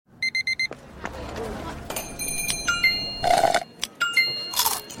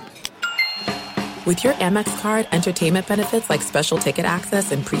With your Amex card, entertainment benefits like special ticket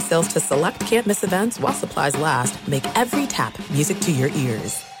access and pre-sales to select can't-miss events while supplies last make every tap music to your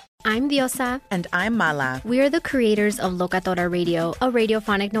ears. I'm Diosa. And I'm Mala. We are the creators of Locatora Radio, a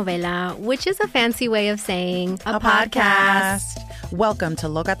radiophonic novela, which is a fancy way of saying a podcast. Welcome to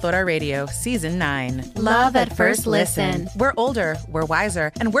Locatora Radio, Season 9. Love at first listen. We're older, we're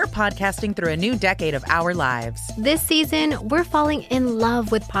wiser, and we're podcasting through a new decade of our lives. This season, we're falling in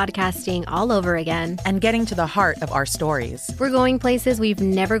love with podcasting all over again. And getting to the heart of our stories. We're going places we've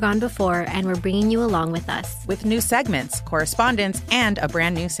never gone before, and we're bringing you along with us. With new segments, correspondence, and a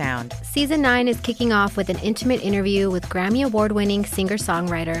brand new sound. Season 9 is kicking off with an intimate interview with Grammy Award-winning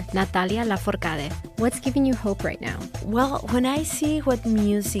singer-songwriter Natalia Lafourcade. What's giving you hope right now? Well, when I see what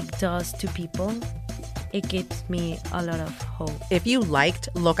music does to people, it gives me a lot of hope. If you liked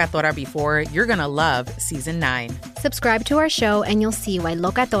Locatora before, you're going to love Season 9. Subscribe to our show and you'll see why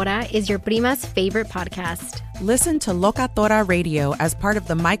Locatora is your prima's favorite podcast. Listen to Locatora Radio as part of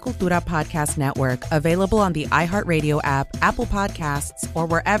the My Cultura Podcast Network, available on the iHeartRadio app, Apple Podcasts, or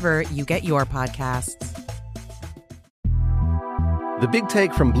wherever you get your podcasts. The Big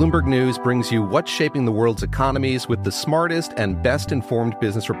Take from Bloomberg News brings you what's shaping the world's economies with the smartest and best-informed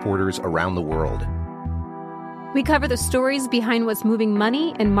business reporters around the world. We cover the stories behind what's moving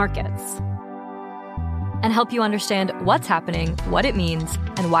money and markets, and help you understand what's happening, what it means,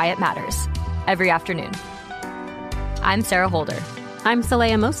 and why it matters every afternoon. I'm Sarah Holder. I'm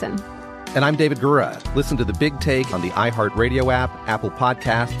Saleha Mohsen. And I'm David Gura. Listen to The Big Take on the iHeartRadio app, Apple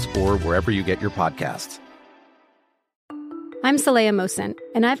Podcasts, or wherever you get your podcasts. I'm Saleha Mohsen,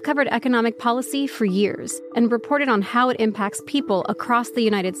 and I've covered economic policy for years and reported on how it impacts people across the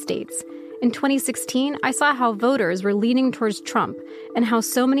United States. In 2016, I saw how voters were leaning towards Trump and how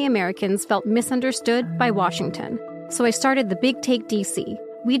so many Americans felt misunderstood by Washington. So I started The Big Take DC.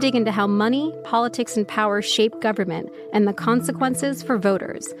 We dig into how money, politics, and power shape government and the consequences for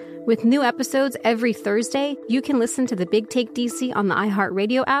voters. With new episodes every Thursday, you can listen to The Big Take DC on the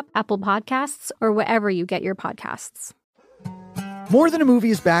iHeartRadio app, Apple Podcasts, or wherever you get your podcasts. More Than a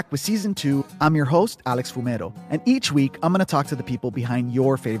Movie is back with Season 2. I'm your host, Alex Fumero, and each week I'm going to talk to the people behind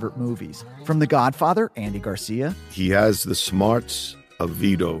your favorite movies. From The Godfather, Andy Garcia. He has the smarts of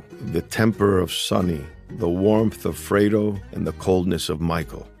Vito, the temper of Sonny, the warmth of Fredo, and the coldness of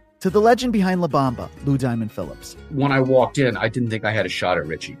Michael. To the legend behind La Bamba, Lou Diamond Phillips. When I walked in, I didn't think I had a shot at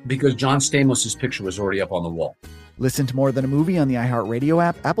Richie because John Stamos' picture was already up on the wall. Listen to More Than a Movie on the iHeartRadio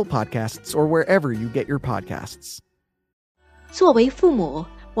app, Apple Podcasts, or wherever you get your podcasts. 作为父母，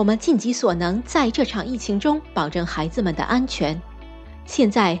我们尽己所能在这场疫情中保证孩子们的安全。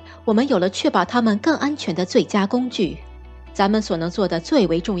现在我们有了确保他们更安全的最佳工具。咱们所能做的最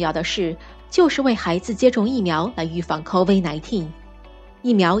为重要的事，就是为孩子接种疫苗来预防 COVID-19。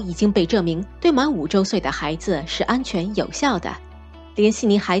疫苗已经被证明对满5周岁的孩子是安全有效的。联系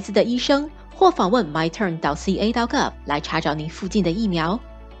您孩子的医生或访问 myturn.ca.gov 来查找您附近的疫苗。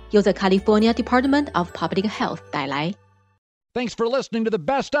由 The California Department of Public Health 带来。Thanks for listening to the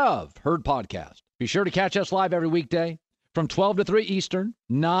Best of Heard podcast. Be sure to catch us live every weekday from 12 to 3 Eastern,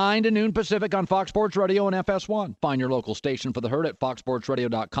 9 to noon Pacific on Fox Sports Radio and FS1. Find your local station for the Herd at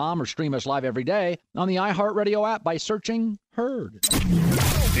foxsportsradio.com or stream us live every day on the iHeartRadio app by searching Herd.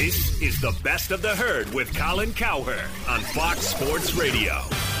 This is the Best of the Herd with Colin Cowherd on Fox Sports Radio.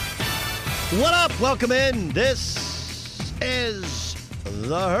 What up? Welcome in. This is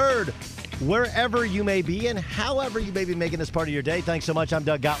the Herd. Wherever you may be and however you may be making this part of your day. Thanks so much. I'm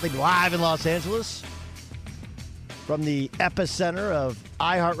Doug Gottlieb, live in Los Angeles from the epicenter of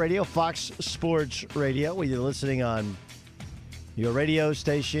iHeartRadio, Fox Sports Radio, where you're listening on your radio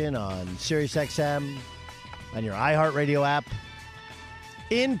station, on SiriusXM, on your iHeartRadio app.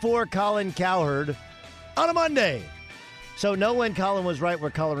 In for Colin Cowherd on a Monday. So know when Colin was right,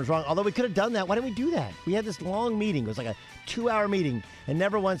 where Colin was wrong. Although we could have done that. Why didn't we do that? We had this long meeting. It was like a 2-hour meeting. And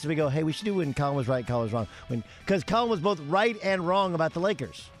never once did we go, hey, we should do when Colin was right, Colin was wrong. Because Colin was both right and wrong about the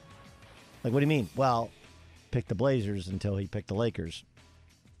Lakers. Like, what do you mean? Well, pick the Blazers until he picked the Lakers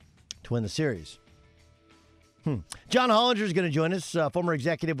to win the series. John Hollinger is going to join us, former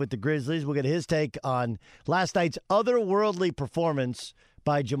executive with the Grizzlies. We'll get his take on last night's otherworldly performance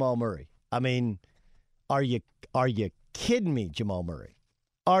by Jamal Murray. I mean, are you kidding me, Jamal Murray?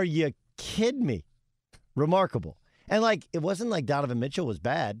 Are you kidding me? Remarkable. And, it wasn't like Donovan Mitchell was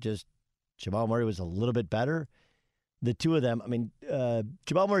bad. Just Jamal Murray was a little bit better. The two of them,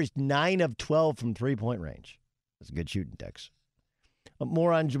 Jamal Murray's 9 of 12 from three-point range. That's a good shooting, Dex.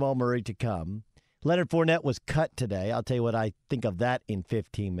 More on Jamal Murray to come. Leonard Fournette was cut today. I'll tell you what I think of that in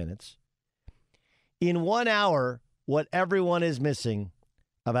 15 minutes. In 1 hour, what everyone is missing,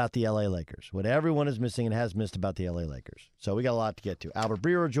 about the LA Lakers, what everyone is missing and has missed about the LA Lakers. So we got a lot to get to. Albert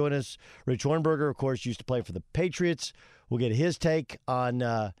Breer will join us. Rich Hornberger, of course, used to play for the Patriots. We'll get his take on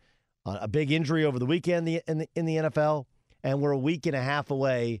a big injury over the weekend in the NFL. And we're a week and a half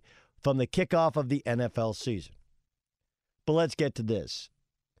away from the kickoff of the NFL season. But let's get to this.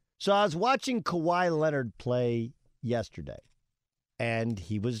 So I was watching Kawhi Leonard play yesterday, and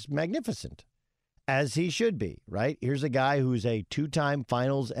he was magnificent, as he should be, right? Here's a guy who's a two-time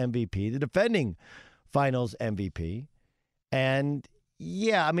Finals MVP, the defending Finals MVP. And,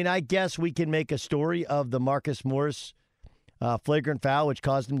 yeah, I mean, I guess we can make a story of the Marcus Morris flagrant foul, which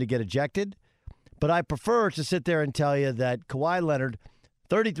caused him to get ejected. But I prefer to sit there and tell you that Kawhi Leonard,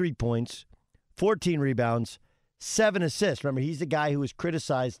 33 points, 14 rebounds, 7 assists. Remember, he's the guy who was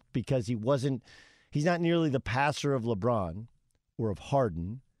criticized because he's not nearly the passer of LeBron or of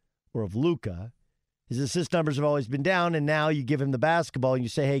Harden or of Luka. His assist numbers have always been down, and now you give him the basketball and you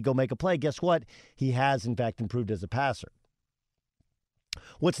say, hey, go make a play. Guess what? He has, in fact, improved as a passer.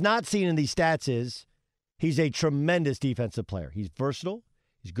 What's not seen in these stats is he's a tremendous defensive player. He's versatile.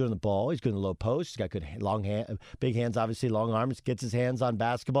 He's good on the ball. He's good in the low post. He's got good big hands, obviously, long arms, gets his hands on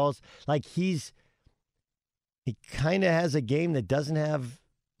basketballs. Like he kind of has a game that doesn't have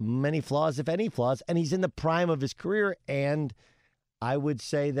many flaws, if any flaws, and he's in the prime of his career. And I would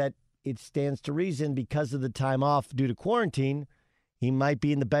say that it stands to reason because of the time off due to quarantine, he might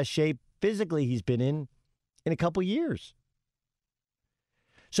be in the best shape physically he's been in a couple years.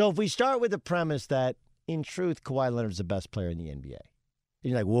 So if we start with the premise that, in truth, Kawhi Leonard's the best player in the NBA,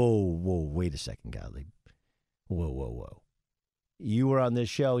 and you're like, whoa, wait a second, Gottlieb. Whoa. You were on this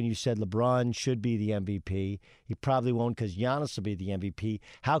show and you said LeBron should be the MVP. He probably won't because Giannis will be the MVP.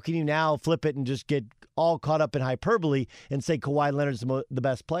 How can you now flip it and just get all caught up in hyperbole and say Kawhi Leonard's the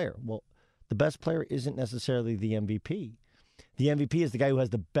best player? Well, the best player isn't necessarily the MVP. The MVP is the guy who has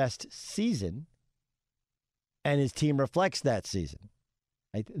the best season, and his team reflects that season.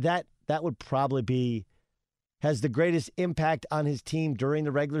 Right? That would probably has the greatest impact on his team during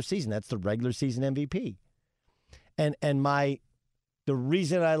the regular season. That's the regular season MVP. And the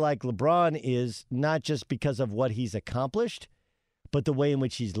reason I like LeBron is not just because of what he's accomplished, but the way in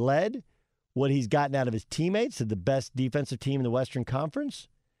which he's led, what he's gotten out of his teammates. They're the best defensive team in the Western Conference.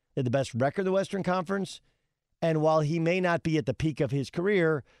 They're the best record in the Western Conference. And while he may not be at the peak of his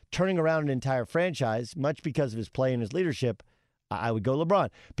career, turning around an entire franchise, much because of his play and his leadership, I would go LeBron.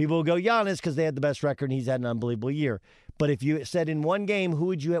 People will go Giannis because they had the best record and he's had an unbelievable year. But if you said in one game, who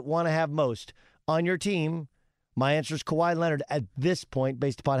would you want to have most on your team? My answer is Kawhi Leonard at this point,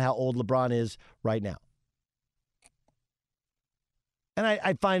 based upon how old LeBron is right now. And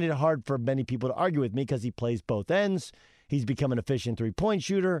I find it hard for many people to argue with me because he plays both ends. He's become an efficient three-point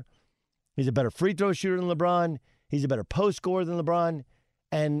shooter. He's a better free throw shooter than LeBron. He's a better post scorer than LeBron.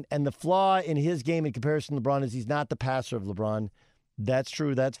 And the flaw in his game in comparison to LeBron is he's not the passer of LeBron. That's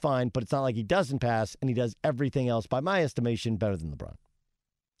true. That's fine. But it's not like he doesn't pass, and he does everything else, by my estimation, better than LeBron.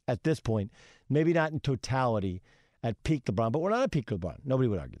 At this point, maybe not in totality at peak LeBron, but we're not at peak LeBron. Nobody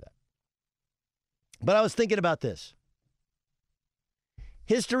would argue that. But I was thinking about this.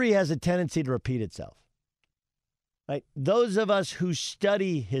 History has a tendency to repeat itself. Right? Those of us who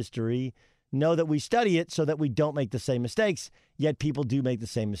study history know that we study it so that we don't make the same mistakes, yet people do make the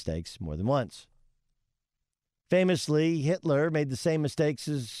same mistakes more than once. Famously, Hitler made the same mistakes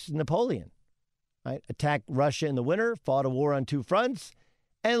as Napoleon. Right? Attacked Russia in the winter, fought a war on two fronts,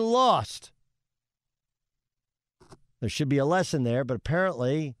 and lost. There should be a lesson there, but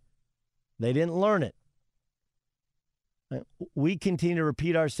apparently they didn't learn it. We continue to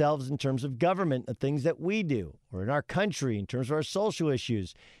repeat ourselves in terms of government, the things that we do, or in our country, in terms of our social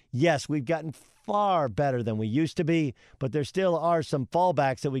issues. Yes, we've gotten far better than we used to be, but there still are some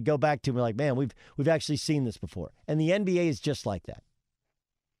fallbacks that we go back to. And we're like, man, we've actually seen this before. And the NBA is just like that.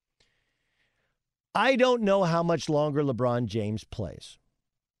 I don't know how much longer LeBron James plays.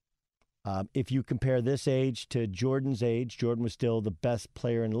 If you compare this age to Jordan's age, Jordan was still the best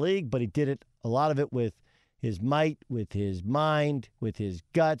player in the league, but he did it, a lot of it with his might, with his mind, with his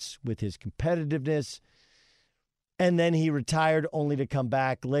guts, with his competitiveness. And then he retired only to come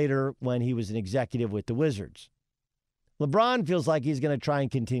back later when he was an executive with the Wizards. LeBron feels like he's going to try and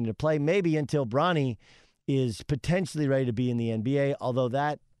continue to play, maybe until Bronny is potentially ready to be in the NBA, although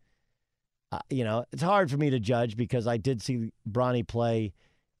that, it's hard for me to judge because I did see Bronny play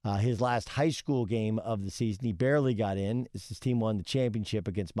his last high school game of the season. He barely got in. His team won the championship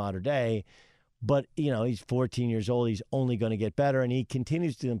against Mater Dei. But, he's 14 years old. He's only going to get better, and he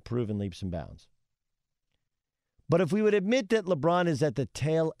continues to improve in leaps and bounds. But if we would admit that LeBron is at the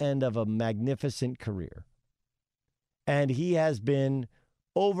tail end of a magnificent career, and he has been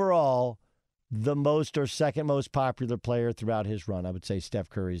overall, the most or second most popular player throughout his run. I would say Steph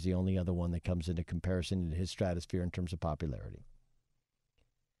Curry is the only other one that comes into comparison in his stratosphere in terms of popularity.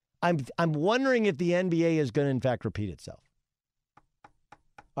 I'm wondering if the NBA is going to, in fact, repeat itself.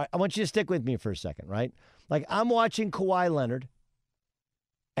 All right, I want you to stick with me for a second, right? Like, I'm watching Kawhi Leonard,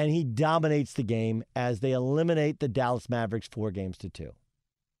 and he dominates the game as they eliminate the Dallas Mavericks 4-2.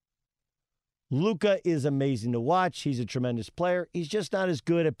 Luka is amazing to watch. He's a tremendous player. He's just not as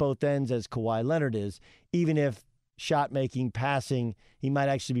good at both ends as Kawhi Leonard is, even if shot-making, passing, he might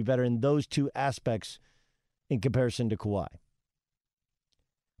actually be better in those two aspects in comparison to Kawhi.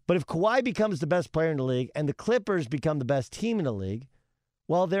 But if Kawhi becomes the best player in the league and the Clippers become the best team in the league,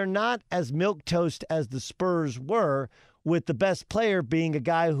 well, they're not as milquetoast as the Spurs were, with the best player being a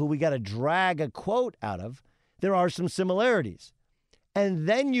guy who we got to drag a quote out of. There are some similarities. And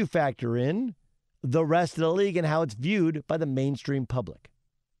then you factor in the rest of the league and how it's viewed by the mainstream public.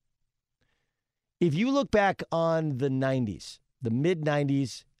 If you look back on the 90s, the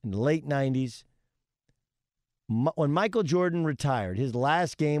mid-90s and late 90s, when Michael Jordan retired, his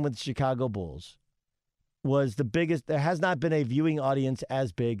last game with the Chicago Bulls was the biggest. There has not been a viewing audience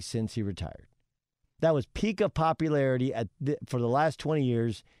as big since he retired. That was peak of popularity for the last 20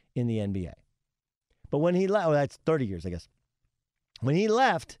 years in the NBA. But when he left, that's 30 years, I guess. When he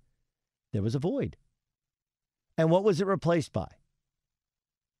left, there was a void. And what was it replaced by?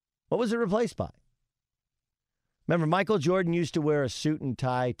 What was it replaced by? Remember, Michael Jordan used to wear a suit and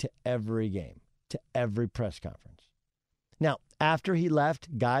tie to every game, to every press conference. Now, after he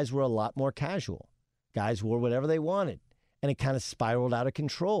left, guys were a lot more casual. Guys wore whatever they wanted, and it kind of spiraled out of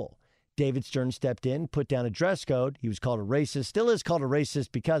control. David Stern stepped in, put down a dress code. He was called a racist, still is called a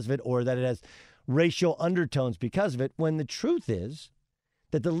racist because of it, or that it has racial undertones because of it, when the truth is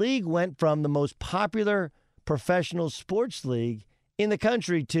that the league went from the most popular professional sports league in the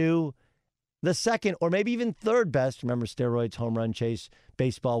country to the second or maybe even third best. Remember, steroids, home run chase,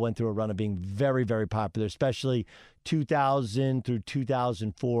 baseball went through a run of being very, very popular, especially 2000 through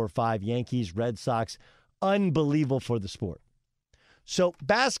 2004 or 5, Yankees, Red Sox, unbelievable for the sport. So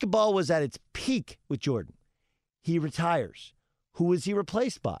basketball was at its peak with Jordan. He retires. Who was he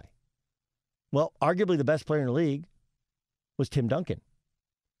replaced by? Well, arguably the best player in the league was Tim Duncan,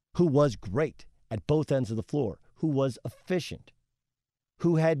 who was great at both ends of the floor, who was efficient,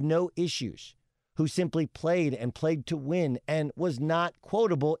 who had no issues, who simply played and played to win and was not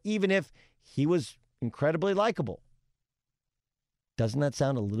quotable, even if he was incredibly likable. Doesn't that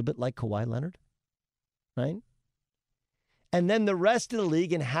sound a little bit like Kawhi Leonard? Right? And then the rest of the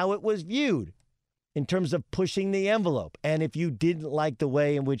league and how it was viewed in terms of pushing the envelope. And if you didn't like the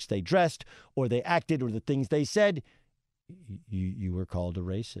way in which they dressed or they acted or the things they said, you were called a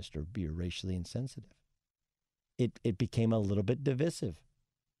racist or be racially insensitive. It became a little bit divisive.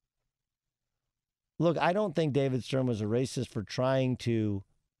 Look, I don't think David Stern was a racist for trying to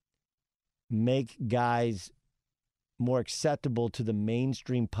make guys more acceptable to the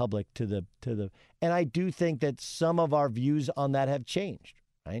mainstream public, and I do think that some of our views on that have changed,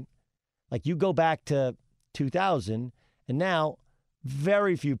 right? Like you go back to 2000, and now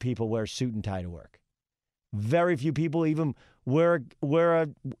very few people wear suit and tie to work. Very few people even wear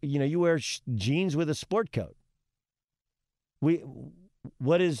you wear jeans with a sport coat.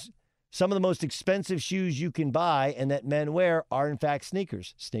 What is some of the most expensive shoes you can buy and that men wear are in fact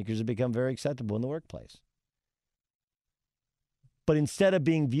sneakers. Sneakers have become very acceptable in the workplace. But instead of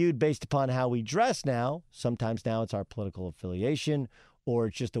being viewed based upon how we dress now, sometimes now it's our political affiliation or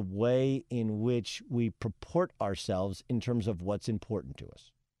it's just a way in which we purport ourselves in terms of what's important to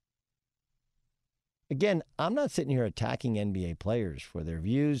us. Again, I'm not sitting here attacking NBA players for their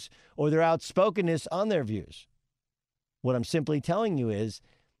views or their outspokenness on their views. What I'm simply telling you is,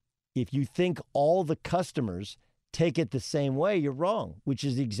 if you think all the customers take it the same way, you're wrong, which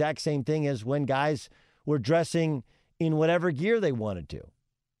is the exact same thing as when guys were dressing in whatever gear they wanted to.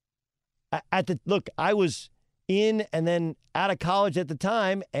 Look, I was in and then out of college at the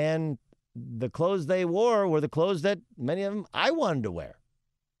time, and the clothes they wore were the clothes that many of them I wanted to wear.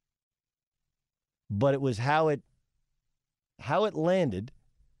 But it was how it landed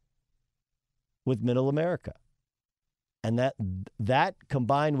with middle America. And that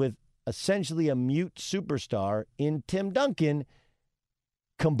combined with essentially a mute superstar in Tim Duncan,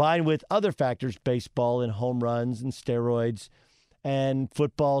 combined with other factors, baseball and home runs and steroids and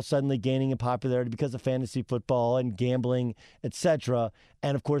football suddenly gaining in popularity because of fantasy football and gambling, etc.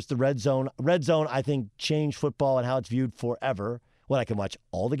 And, of course, the red zone. Red zone, I think, changed football and how it's viewed forever. What, I can watch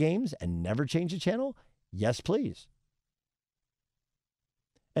all the games and never change the channel? Yes, please.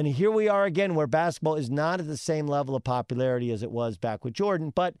 And here we are again where basketball is not at the same level of popularity as it was back with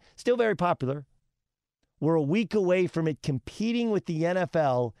Jordan, but still very popular. We're a week away from it competing with the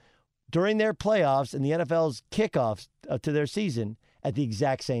NFL during their playoffs and the NFL's kickoffs to their season at the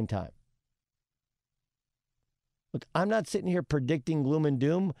exact same time. Look, I'm not sitting here predicting gloom and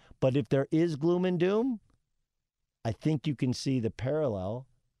doom, but if there is gloom and doom, I think you can see the parallel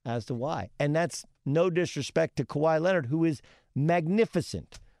as to why. And that's no disrespect to Kawhi Leonard, who is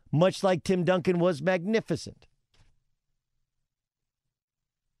magnificent, much like Tim Duncan was magnificent.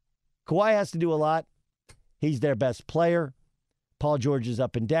 Kawhi has to do a lot. He's their best player. Paul George is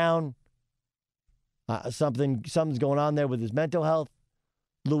up and down. Something's going on there with his mental health.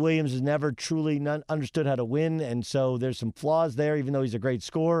 Lou Williams has never truly understood how to win, and so there's some flaws there, even though he's a great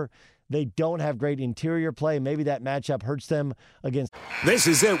scorer. They don't have great interior play. Maybe that matchup hurts them against... This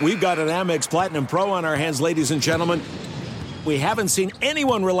is it. We've got an Amex Platinum Pro on our hands, ladies and gentlemen. We haven't seen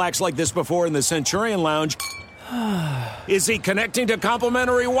anyone relax like this before in the Centurion Lounge. Is he connecting to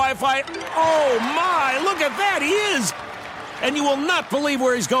complimentary Wi-Fi? Oh, my! Look at that! He is! And you will not believe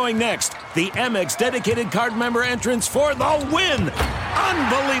where he's going next. The Amex dedicated card member entrance for the win!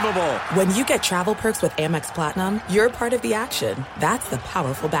 Unbelievable! When you get travel perks with Amex Platinum, you're part of the action. That's the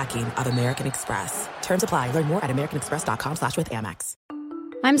powerful backing of American Express. Terms apply. Learn more at americanexpress.com/withAmex.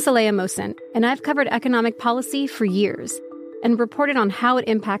 I'm Saleha Mohsen, and I've covered economic policy for years and reported on how it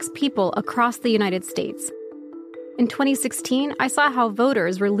impacts people across the United States. In 2016, I saw how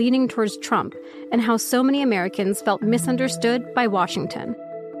voters were leaning towards Trump and how so many Americans felt misunderstood by Washington.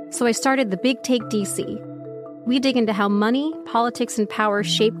 So I started the Big Take DC. We dig into how money, politics, and power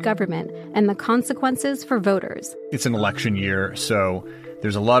shape government and the consequences for voters. It's an election year, so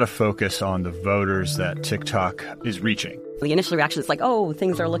there's a lot of focus on the voters that TikTok is reaching. The initial reaction is like, oh,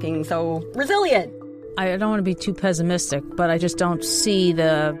 things are looking so resilient. I don't want to be too pessimistic, but I just don't see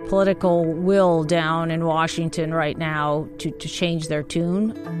the political will down in Washington right now to change their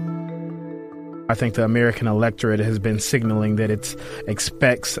tune. I think the American electorate has been signaling that it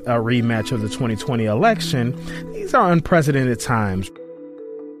expects a rematch of the 2020 election. These are unprecedented times.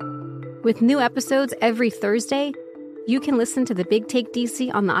 With new episodes every Thursday, you can listen to the Big Take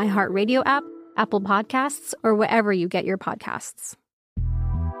DC on the iHeartRadio app, Apple Podcasts, or wherever you get your podcasts.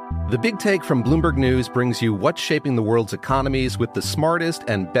 The Big Take from Bloomberg News brings you what's shaping the world's economies with the smartest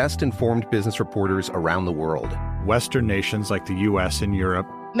and best-informed business reporters around the world. Western nations like the U.S. and Europe.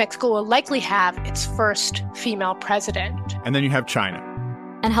 Mexico will likely have its first female president. And then you have China.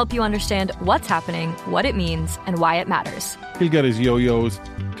 And help you understand what's happening, what it means, and why it matters. He'll get his yo-yos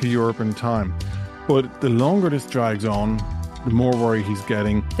to Europe in time. But the longer this drags on, the more worry he's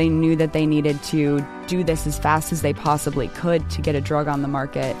getting. They knew that they needed to do this as fast as they possibly could to get a drug on the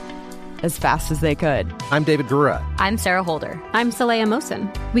market as fast as they could. I'm David Gura. I'm Sarah Holder. I'm Saleha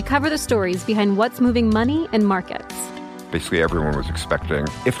Mohsen. We cover the stories behind what's moving money and markets. Basically, everyone was expecting,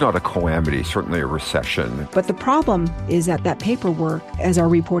 if not a calamity, certainly a recession. But the problem is that paperwork, as our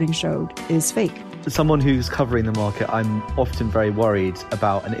reporting showed, is fake. As someone who's covering the market, I'm often very worried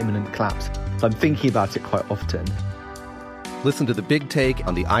about an imminent collapse. So I'm thinking about it quite often. Listen to The Big Take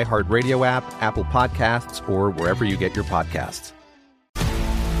on the iHeartRadio app, Apple Podcasts, or wherever you get your podcasts.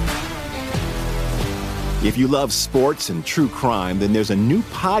 If you love sports and true crime, then there's a new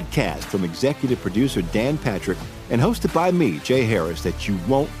podcast from executive producer Dan Patrick and hosted by me, Jay Harris, that you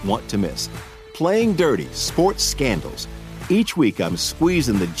won't want to miss. Playing Dirty: Sports Scandals. Each week, I'm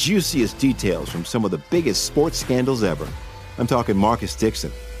squeezing the juiciest details from some of the biggest sports scandals ever. I'm talking Marcus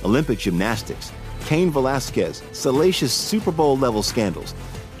Dixon, Olympic gymnastics, Cain Velasquez, salacious Super Bowl-level scandals.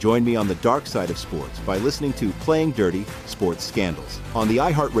 Join me on the dark side of sports by listening to Playing Dirty: Sports Scandals on the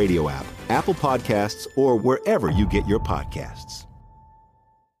iHeartRadio app, Apple Podcasts, or wherever you get your podcasts.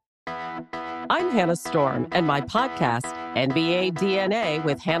 I'm Hannah Storm, and my podcast, NBA DNA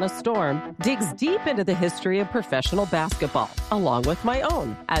with Hannah Storm, digs deep into the history of professional basketball, along with my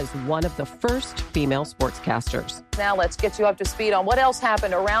own, as one of the first female sportscasters. Now let's get you up to speed on what else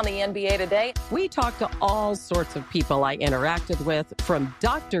happened around the NBA today. We talk to all sorts of people I interacted with, from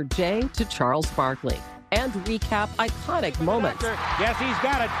Dr. J to Charles Barkley, and recap iconic moments. Yes, he's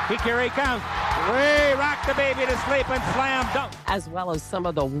got it. Here he comes. Way rock the baby to sleep and slam dunk. As well as some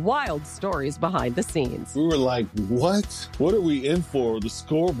of the wild stories behind the scenes. We were like, what? What are we in for? The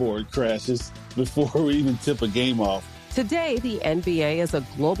scoreboard crashes before we even tip a game off. Today, the NBA is a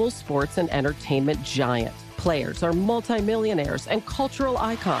global sports and entertainment giant. Players are multimillionaires and cultural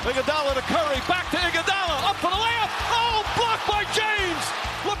icons. Iguodala to Curry, back to Iguodala, up for the layup. Oh, blocked by James.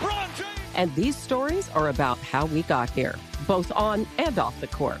 LeBron James. And these stories are about how we got here, both on and off the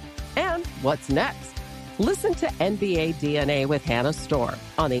court. And what's next? Listen to NBA DNA with Hannah Storm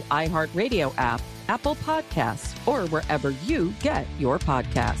on the iHeartRadio app, Apple Podcasts, or wherever you get your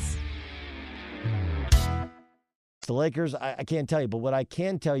podcasts. The Lakers, I can't tell you, but what I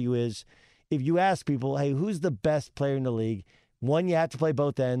can tell you is if you ask people, hey, who's the best player in the league? One, you have to play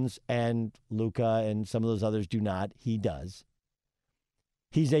both ends, and Luka and some of those others do not. He does.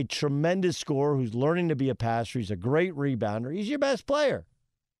 He's a tremendous scorer who's learning to be a passer. He's a great rebounder. He's your best player.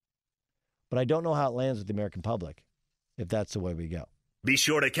 But I don't know how it lands with the American public, if that's the way we go. Be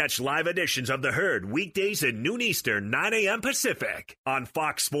sure to catch live editions of The Herd weekdays at noon Eastern, 9 a.m. Pacific on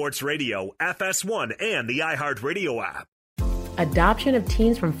Fox Sports Radio, FS1, and the iHeartRadio app. Adoption of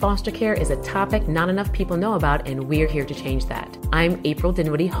teens from foster care is a topic not enough people know about, and we're here to change that. I'm April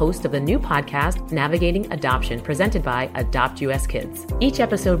Dinwiddie, host of the new podcast, Navigating Adoption, presented by Adopt US Kids. Each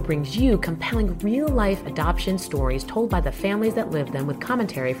episode brings you compelling real-life adoption stories told by the families that live them with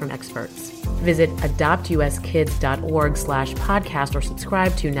commentary from experts. Visit adoptuskids.org/podcast or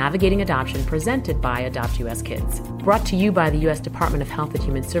subscribe to Navigating Adoption, presented by Adopt US Kids. Brought to you by the U.S. Department of Health and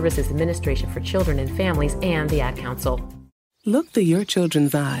Human Services Administration for Children and Families and the Ad Council. Look through your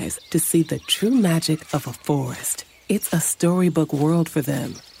children's eyes to see the true magic of a forest. It's a storybook world for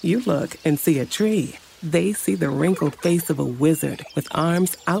them. You look and see a tree. They see the wrinkled face of a wizard with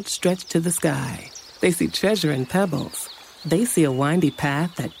arms outstretched to the sky. They see treasure in pebbles. They see a windy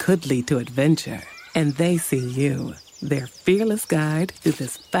path that could lead to adventure. And they see you, their fearless guide through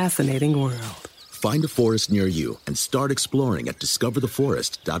this fascinating world. Find a forest near you and start exploring at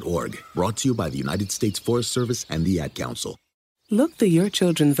discovertheforest.org. Brought to you by the United States Forest Service and the Ad Council. Look through your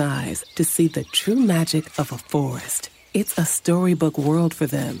children's eyes to see the true magic of a forest. It's a storybook world for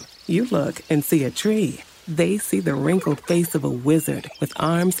them. You look and see a tree. They see the wrinkled face of a wizard with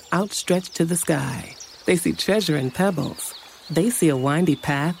arms outstretched to the sky. They see treasure in pebbles. They see a windy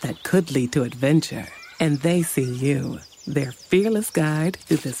path that could lead to adventure. And they see you, their fearless guide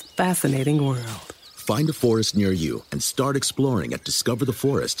through this fascinating world. Find a forest near you and start exploring at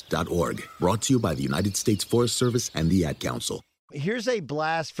discovertheforest.org. Brought to you by the United States Forest Service and the Ad Council. Here's a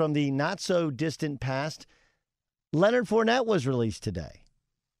blast from the not-so-distant past. Leonard Fournette was released today.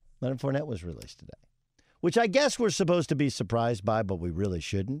 Which I guess we're supposed to be surprised by, but we really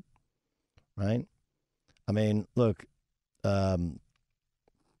shouldn't, right? I mean, look, the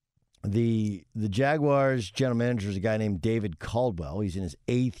Jaguars general manager is a guy named David Caldwell. He's in his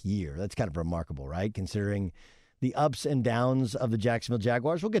 8th year. That's kind of remarkable, right, considering the ups and downs of the Jacksonville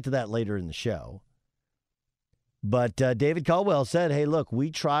Jaguars. We'll get to that later in the show. But David Caldwell said, hey, look, we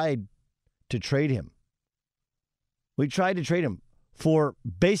tried to trade him. We tried to trade him for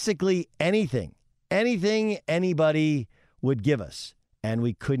basically anything anybody would give us. And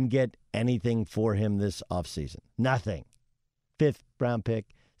we couldn't get anything for him this offseason. Nothing. 5th round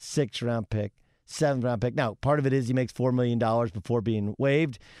pick, 6th round pick, 7th round pick. Now, part of it is he makes $4 million before being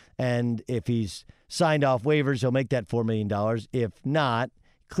waived. And if he's signed off waivers, he'll make that $4 million. If not,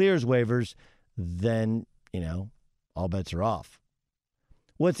 clears waivers, then all bets are off.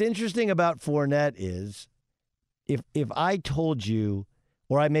 What's interesting about Fournette is if I told you,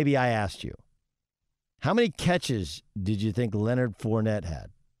 or maybe I asked you, how many catches did you think Leonard Fournette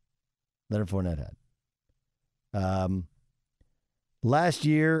had? Last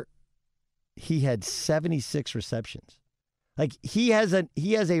year, he had 76 receptions. Like he has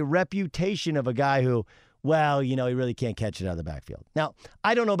a reputation of a guy who, he really can't catch it out of the backfield. Now,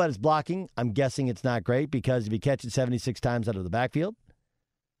 I don't know about his blocking. I'm guessing it's not great because if he catches 76 times out of the backfield,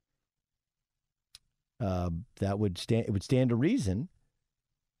 it would stand to reason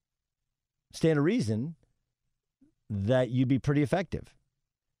that you'd be pretty effective.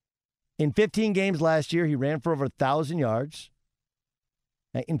 In 15 games last year, he ran for over 1,000 yards.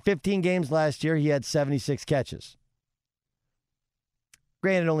 In 15 games last year, he had 76 catches.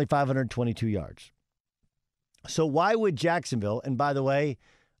 Granted, only 522 yards. So why would Jacksonville, and by the way,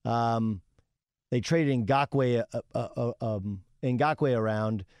 they traded Ngakoue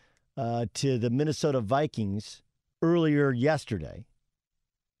around to the Minnesota Vikings earlier yesterday,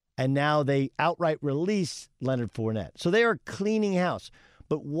 and now they outright release Leonard Fournette. So they are cleaning house.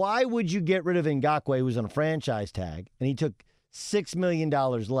 But why would you get rid of Ngakoue, who's on a franchise tag, and he took $6 million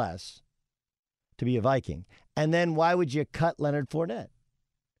less to be a Viking? And then why would you cut Leonard Fournette?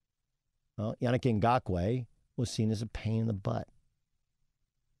 Well, Yannick Ngakoue was seen as a pain in the butt,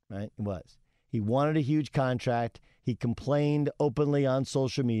 right? It was. He wanted a huge contract. He complained openly on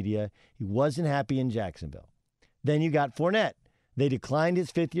social media. He wasn't happy in Jacksonville. Then you got Fournette. They declined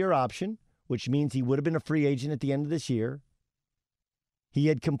his 5th-year option, which means he would have been a free agent at the end of this year. He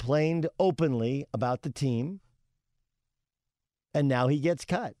had complained openly about the team, and now he gets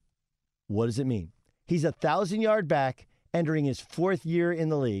cut. What does it mean? He's a 1,000-yard back entering his 4th year in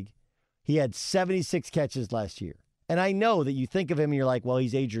the league. He had 76 catches last year. And I know that you think of him and you're like, well,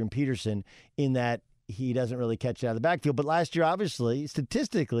 he's Adrian Peterson in that he doesn't really catch it out of the backfield. But last year, obviously,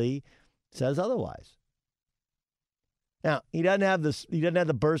 statistically, says otherwise. Now, he doesn't have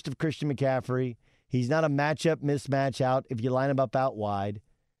the burst of Christian McCaffrey. He's not a matchup mismatch out if you line him up out wide.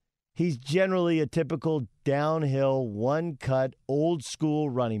 He's generally a typical downhill, one-cut, old-school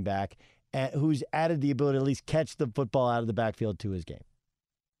running back who's added the ability to at least catch the football out of the backfield to his game.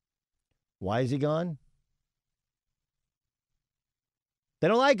 Why is he gone? They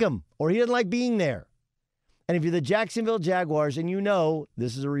don't like him, or he doesn't like being there. And if you're the Jacksonville Jaguars, and you know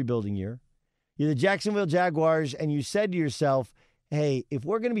this is a rebuilding year, you're the Jacksonville Jaguars, and you said to yourself, hey, if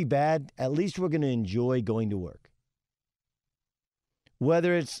we're going to be bad, at least we're going to enjoy going to work.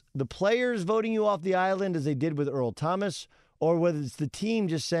 Whether it's the players voting you off the island as they did with Earl Thomas, or whether it's the team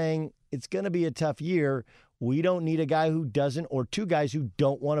just saying it's going to be a tough year, we don't need a guy who doesn't or two guys who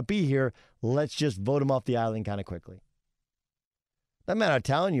don't want to be here. Let's just vote him off the island kind of quickly. Doesn't matter how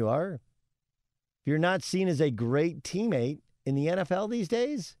talented you are. If you're not seen as a great teammate in the NFL these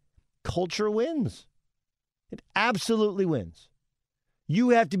days, culture wins. It absolutely wins. You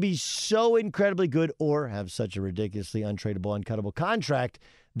have to be so incredibly good or have such a ridiculously untradeable, uncuttable contract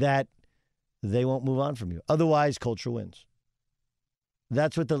that they won't move on from you. Otherwise, culture wins.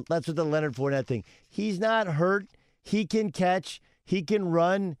 That's what the Leonard Fournette thing. He's not hurt. He can catch. He can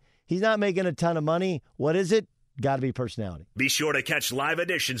run. He's not making a ton of money. What is it? Got to be personality. Be sure to catch live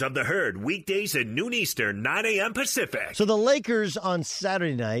editions of The Herd weekdays at noon Eastern, 9 a.m. Pacific. So the Lakers on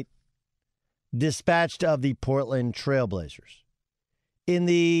Saturday night dispatched of the Portland Trailblazers. In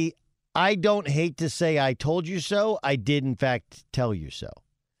the I don't hate to say I told you so, I did in fact tell you so.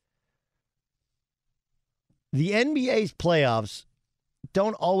 The NBA's playoffs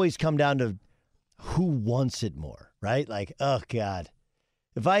don't always come down to who wants it more, right? Like, oh, God.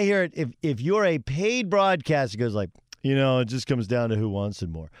 If I hear it, if you're a paid broadcaster, it goes like, it just comes down to who wants it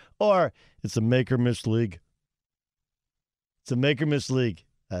more. Or it's a make or miss league. It's a make or miss league.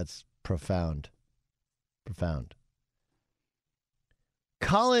 That's profound. Profound.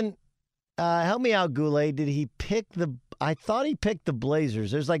 Colin, help me out, Goulet. Did he pick I thought he picked the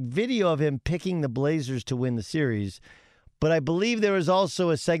Blazers. There's like video of him picking the Blazers to win the series. But I believe there was also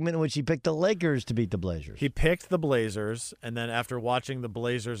a segment in which he picked the Lakers to beat the Blazers. He picked the Blazers, and then after watching the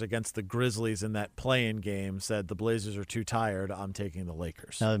Blazers against the Grizzlies in that play-in game, said the Blazers are too tired, I'm taking the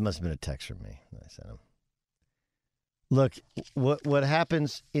Lakers. Now, it must have been a text from me that I sent him. Look, what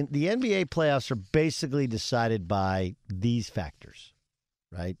happens in the NBA playoffs are basically decided by these factors,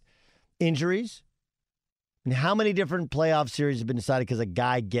 right? Injuries. And how many different playoff series have been decided because a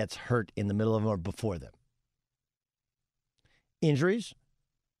guy gets hurt in the middle of them or before them? Injuries,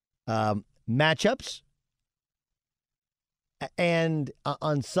 matchups, and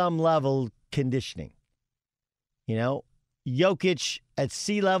on some level, conditioning. Jokic at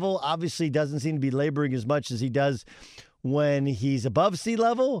sea level obviously doesn't seem to be laboring as much as he does when he's above sea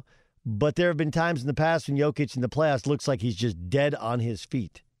level, but there have been times in the past when Jokic in the playoffs looks like he's just dead on his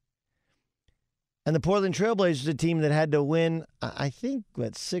feet. And the Portland Trailblazers, a team that had to win, I think,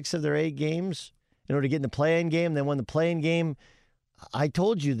 6 of their 8 games in order to get in the play-in game. They won the play-in game. I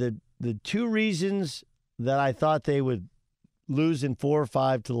told you that the 2 reasons that I thought they would lose in 4 or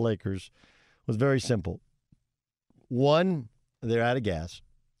 5 to the Lakers was very simple. 1, they're out of gas.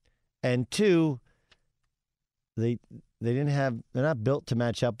 And 2, they're not built to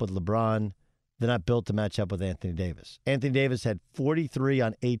match up with LeBron. They're not built to match up with Anthony Davis. Anthony Davis had 43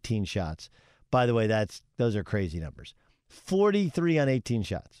 on 18 shots. By the way, those are crazy numbers. 43 on 18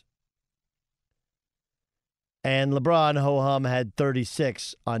 shots. And LeBron, ho-hum, had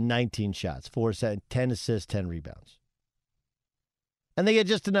 36 on 19 shots, 10 assists, 10 rebounds. And they get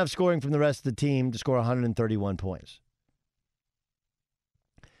just enough scoring from the rest of the team to score 131 points.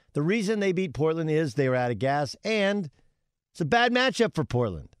 The reason they beat Portland is they were out of gas, and it's a bad matchup for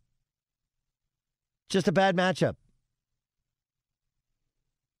Portland. Just a bad matchup.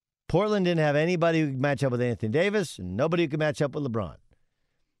 Portland didn't have anybody who could match up with Anthony Davis, and nobody who could match up with LeBron.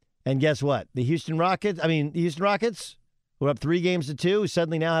 And guess what? The Houston Rockets, who are up 3-2,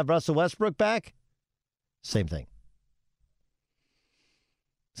 suddenly now have Russell Westbrook back. Same thing.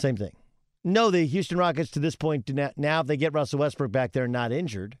 Same thing. No, the Houston Rockets to this point, now if they get Russell Westbrook back, they're not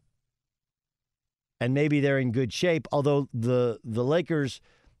injured. And maybe they're in good shape. Although the Lakers,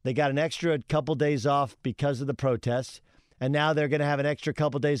 they got an extra couple days off because of the protests. And now they're going to have an extra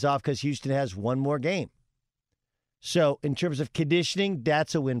couple days off because Houston has one more game. So in terms of conditioning,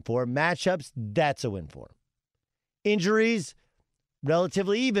 that's a win for them. Matchups, that's a win for them. Injuries,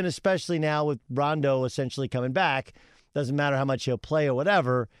 relatively even, especially now with Rondo essentially coming back. Doesn't matter how much he'll play or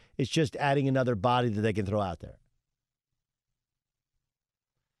whatever. It's just adding another body that they can throw out there.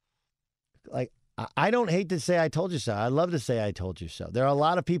 Like, I don't hate to say I told you so. I love to say I told you so. There are a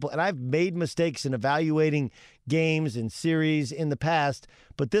lot of people, and I've made mistakes in evaluating games and series in the past,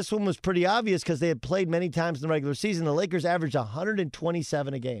 but this one was pretty obvious because they had played many times in the regular season. The Lakers averaged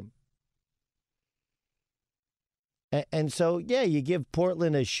 127 a game. And so, yeah, you give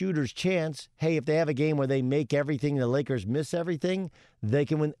Portland a shooter's chance. Hey, if they have a game where they make everything, the Lakers miss everything, they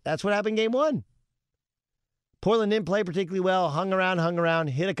can win. That's what happened game one. Portland didn't play particularly well, hung around,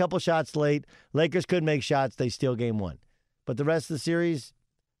 hit a couple shots late. Lakers couldn't make shots. They steal game one. But the rest of the series,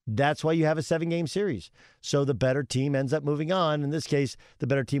 that's why you have a 7-game series. So the better team ends up moving on. In this case, the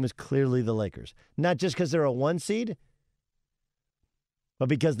better team is clearly the Lakers. Not just because they're a 1 seed, but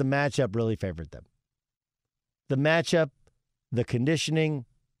because the matchup really favored them. The matchup, the conditioning,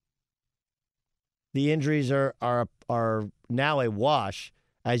 the injuries are now a wash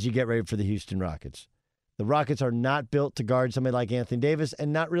as you get ready for the Houston Rockets. The Rockets are not built to guard somebody like Anthony Davis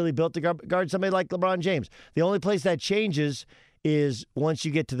and not really built to guard somebody like LeBron James. The only place that changes is once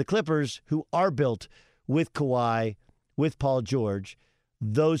you get to the Clippers, who are built with Kawhi, with Paul George,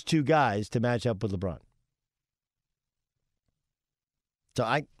 those two guys to match up with LeBron. So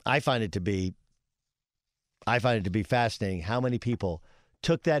I find it to be fascinating how many people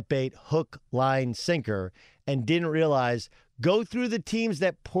took that bait, hook, line, sinker, and didn't realize go through the teams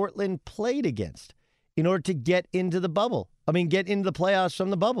that Portland played against in order to get into the bubble. Get into the playoffs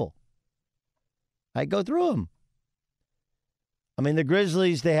from the bubble. I go through them. The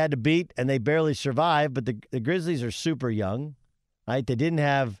Grizzlies they had to beat, and they barely survived, but the Grizzlies are super young, right? They didn't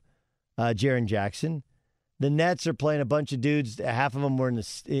have Jaren Jackson. The Nets are playing a bunch of dudes. Half of them were in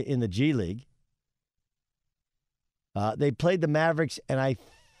the G League. They played the Mavericks, and I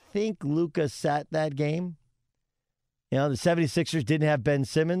think Luka sat that game. The 76ers didn't have Ben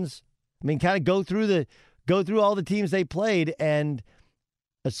Simmons. Kind of go through all the teams they played, and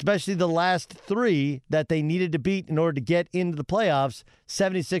especially the last 3 that they needed to beat in order to get into the playoffs.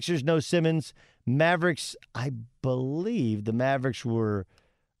 76ers, no Simmons. Mavericks, I believe the Mavericks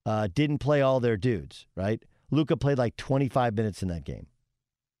didn't play all their dudes, right? Luka played like 25 minutes in that game.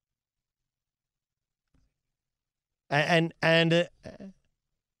 And the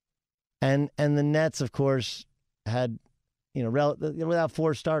Nets, of course, had, without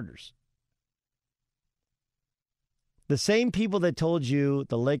 4 starters. The same people that told you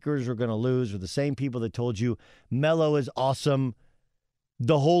the Lakers were going to lose were the same people that told you Melo is awesome.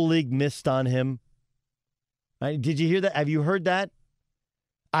 The whole league missed on him. Right? Did you hear that? Have you heard that?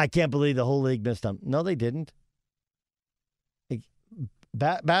 I can't believe the whole league missed on him. No, they didn't.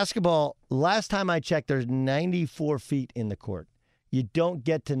 Basketball, last time I checked, there's 94 feet in the court. You don't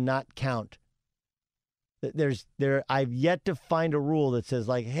get to not count. I've yet to find a rule that says,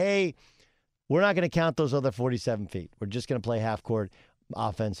 like, hey, we're not going to count those other 47 feet. We're just going to play half court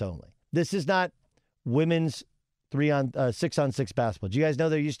offense only. This is not women's 6-on-6 basketball. Do you guys know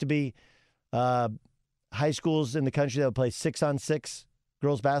there used to be high schools in the country that would play 6-on-6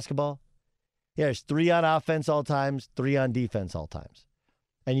 girls basketball? Yeah, there's 3 on offense all times, 3 on defense all times.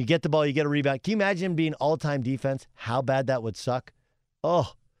 And you get the ball, you get a rebound. Can you imagine being all-time defense? How bad that would suck?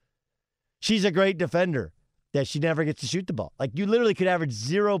 Oh, she's a great defender that she never gets to shoot the ball. Like, you literally could average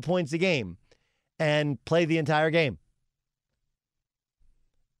 0 points a game and play the entire game.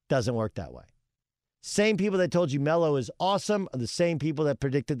 Doesn't work that way. Same people that told you Melo is awesome are the same people that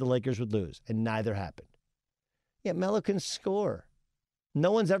predicted the Lakers would lose, and neither happened. Yeah, Melo can score.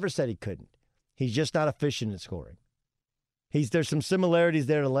 No one's ever said he couldn't. He's just not efficient at scoring. There's some similarities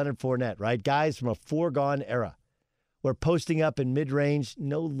there to Leonard Fournette, right? Guys from a foregone era where posting up in mid-range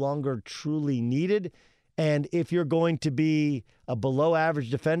no longer truly needed. And if you're going to be a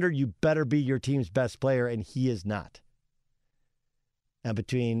below-average defender, you better be your team's best player, and he is not. And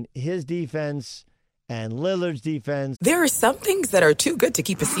between his defense and Lillard's defense... There are some things that are too good to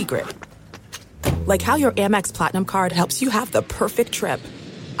keep a secret. Like how your Amex Platinum card helps you have the perfect trip.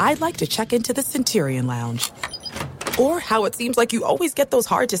 I'd like to check into the Centurion Lounge. Or how it seems like you always get those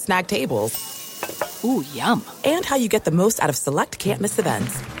hard-to-snag tables. Ooh, yum. And how you get the most out of select can't-miss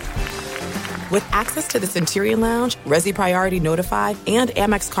events. With access to the Centurion Lounge, Resi Priority Notify, and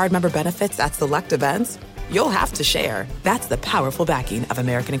Amex card member benefits at select events, you'll have to share. That's the powerful backing of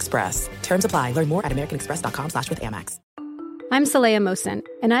American Express. Terms apply. Learn more at americanexpress.com/withAmex. I'm Saleha Mohsen,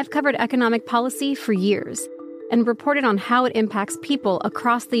 and I've covered economic policy for years and reported on how it impacts people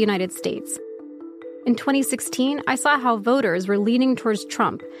across the United States. In 2016, I saw how voters were leaning towards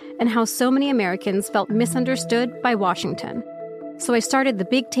Trump and how so many Americans felt misunderstood by Washington. So I started the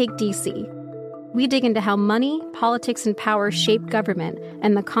Big Take DC. We dig into how money, politics, and power shape government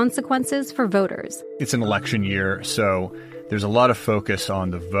and the consequences for voters. It's an election year, so there's a lot of focus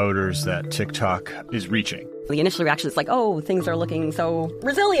on the voters that TikTok is reaching. The initial reaction is like, oh, things are looking so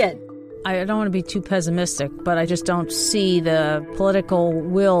resilient. I don't want to be too pessimistic, but I just don't see the political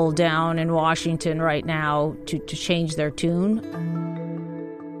will down in Washington right now to change their tune.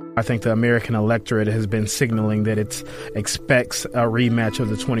 I think the American electorate has been signaling that it expects a rematch of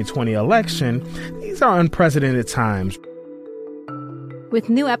the 2020 election. These are unprecedented times. With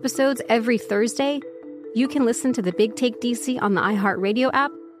new episodes every Thursday, you can listen to the Big Take DC on the iHeartRadio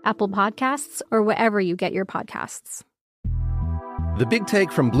app, Apple Podcasts, or wherever you get your podcasts. The Big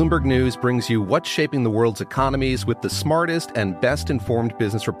Take from Bloomberg News brings you what's shaping the world's economies with the smartest and best-informed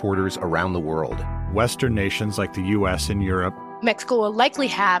business reporters around the world. Western nations like the U.S. and Europe. Mexico will likely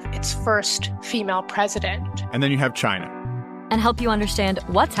have its first female president. And then you have China. And help you understand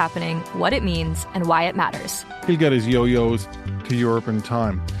what's happening, what it means, and why it matters. He'll get his yo-yos to Europe in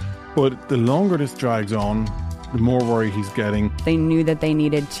time. But the longer this drags on, the more worry he's getting. They knew that they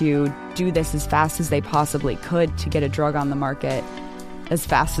needed to do this as fast as they possibly could to get a drug on the market as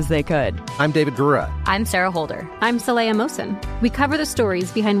fast as they could. I'm David Gura. I'm Sarah Holder. I'm Saleha Mohsen. We cover the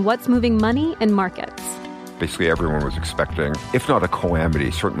stories behind what's moving money and markets. Basically, everyone was expecting, if not a calamity,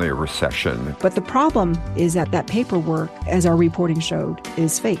 certainly a recession. But the problem is that paperwork, as our reporting showed,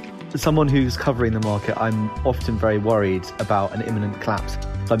 is fake. As someone who's covering the market, I'm often very worried about an imminent collapse.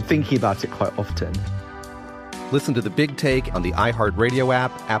 So I'm thinking about it quite often. Listen to The Big Take on the iHeartRadio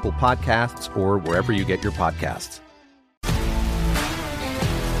app, Apple Podcasts, or wherever you get your podcasts.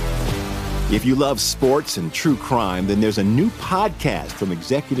 If you love sports and true crime, then there's a new podcast from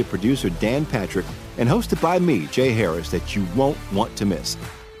executive producer Dan Patrick and hosted by me, Jay Harris, that you won't want to miss.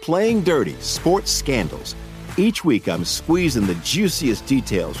 Playing Dirty: Sports Scandals. Each week, I'm squeezing the juiciest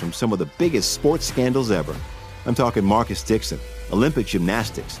details from some of the biggest sports scandals ever. I'm talking Marcus Dixon, Olympic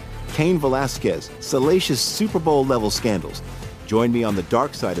gymnastics, Cain Velasquez, salacious Super Bowl-level scandals. Join me on the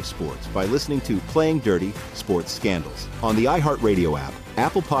dark side of sports by listening to Playing Dirty: Sports Scandals on the iHeartRadio app,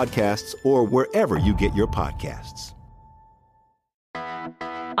 Apple Podcasts, or wherever you get your podcasts.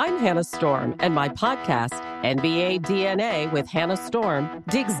 I'm Hannah Storm, and my podcast, NBA DNA with Hannah Storm,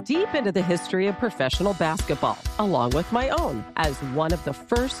 digs deep into the history of professional basketball, along with my own, as one of the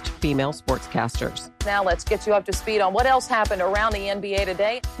first female sportscasters. Now let's get you up to speed on what else happened around the NBA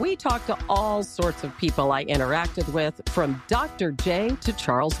today. We talked to all sorts of people I interacted with, from Dr. J to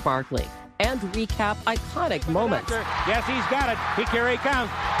Charles Barkley, and recap iconic moments. Yes, he's got it. Here he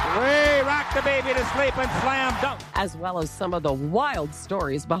comes. Way rock the baby to sleep and slam dunk. As well as some of the wild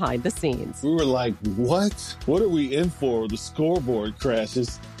stories behind the scenes. We were like, what? What are we in for? The scoreboard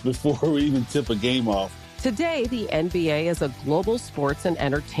crashes before we even tip a game off. Today, the NBA is a global sports and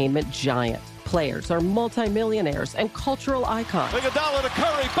entertainment giant. Players are multimillionaires and cultural icons. Iguodala to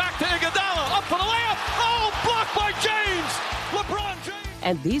Curry, back to Iguodala, up for the layup. Oh, blocked by James. LeBron James.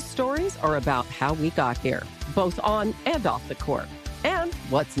 And these stories are about how we got here, both on and off the court. And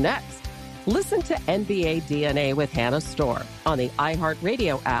what's next? Listen to NBA DNA with Hannah Storm on the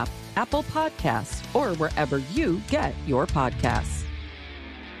iHeartRadio app, Apple Podcasts, or wherever you get your podcasts.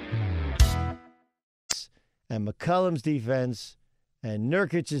 And McCollum's defense and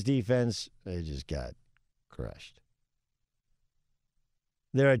Nurkic's defense, they just got crushed.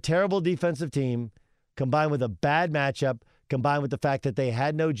 They're a terrible defensive team combined with a bad matchup, combined with the fact that they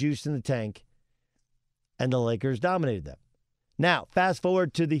had no juice in the tank, and the Lakers dominated them. Now, fast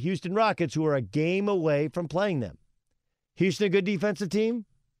forward to the Houston Rockets, who are a game away from playing them. Houston, a good defensive team?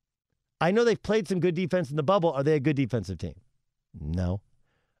 I know they've played some good defense in the bubble. Are they a good defensive team? No.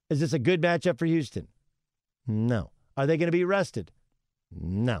 Is this a good matchup for Houston? No. Are they going to be rested?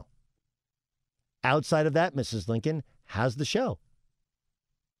 No. Outside of that, Mrs. Lincoln, how's the show?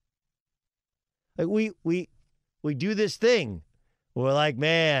 Like we do this thing. We're like,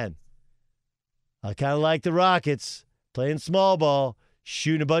 man, I kind of like the Rockets playing small ball,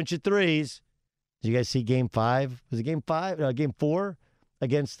 shooting a bunch of threes. Did you guys see Game 5? Was it Game 5? No, Game 4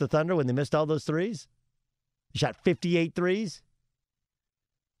 against the Thunder when they missed all those threes? They shot 58 threes.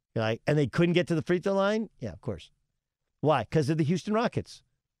 Like, and they couldn't get to the free throw line? Yeah, of course. Why? Because of the Houston Rockets.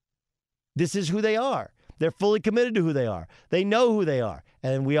 This is who they are. They're fully committed to who they are. They know who they are.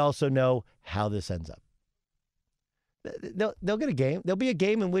 And we also know how this ends up. They'll get a game. There'll be a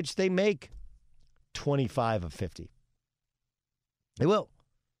game in which they make 25 of 50. They will.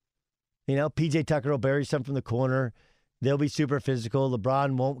 You know, P.J. Tucker will bury some from the corner. They'll be super physical.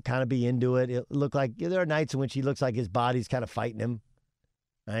 LeBron won't kind of be into it. It'll look like there are nights in which he looks like his body's kind of fighting him.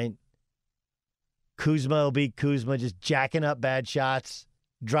 Right? Kuzma will be Kuzma, just jacking up bad shots,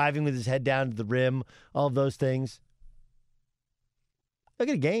 driving with his head down to the rim, all of those things. Look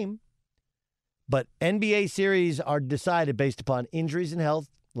at a game. But NBA series are decided based upon injuries and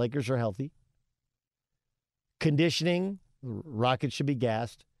health. Lakers are healthy. Conditioning, Rockets should be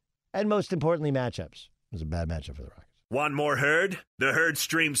gassed. And most importantly, matchups. It was a bad matchup for the Rockets. Want more Herd? The Herd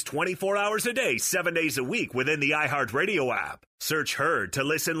streams 24 hours a day, 7 days a week within the iHeartRadio app. Search Herd to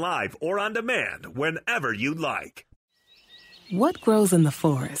listen live or on demand whenever you like. What grows in the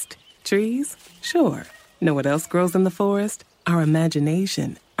forest? Trees? Sure. Know what else grows in the forest? Our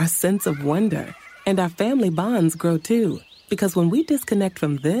imagination, our sense of wonder, and our family bonds grow too. Because when we disconnect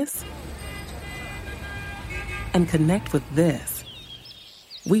from this and connect with this,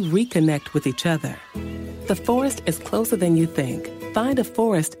 we reconnect with each other. The forest is closer than you think. Find a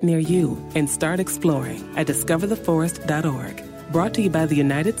forest near you and start exploring at discovertheforest.org. Brought to you by the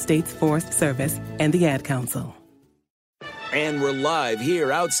United States Forest Service and the Ad Council. And we're live here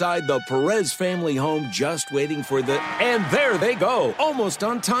outside the Perez family home, just waiting for the... And there they go, almost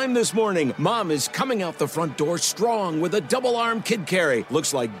on time this morning. Mom is coming out the front door strong with a double-arm kid carry.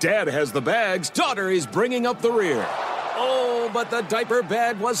 Looks like Dad has the bags. Daughter is bringing up the rear. Oh, but the diaper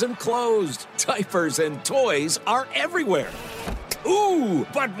bag wasn't closed. Diapers and toys are everywhere. Ooh,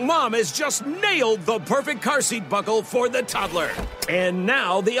 but Mom has just nailed the perfect car seat buckle for the toddler. And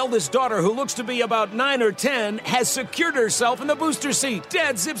now the eldest daughter, who looks to be about 9 or 10, has secured herself in the booster seat.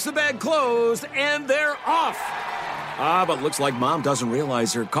 Dad zips the bag closed, and they're off. But looks like Mom doesn't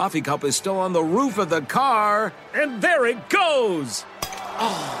realize her coffee cup is still on the roof of the car. And there it goes.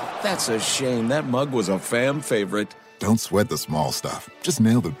 Oh, that's a shame. That mug was a fam favorite. Don't sweat the small stuff. Just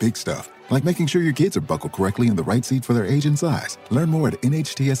nail the big stuff. Like making sure your kids are buckled correctly in the right seat for their age and size. Learn more at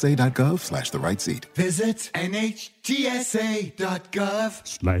nhtsa.gov/the right seat. Visit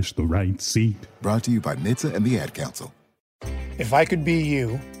nhtsa.gov/the right seat. Brought to you by NHTSA and the Ad Council. If I could be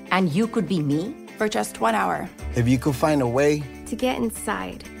you. And you could be me. For just 1 hour. If you could find a way. To get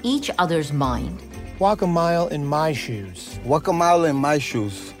inside each other's mind. Walk a mile in my shoes. Walk a mile in my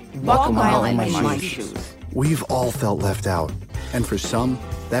shoes. Walk a mile in my shoes. We've all felt left out. And for some,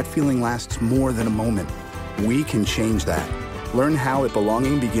 that feeling lasts more than a moment. We can change that. Learn how at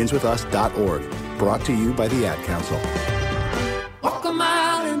belongingbeginswithus.org. Brought to you by the Ad Council. Walk a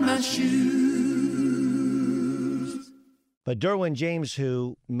mile in my shoes. But Derwin James,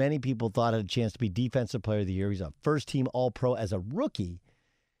 who many people thought had a chance to be Defensive Player of the Year, he's a first-team All-Pro as a rookie,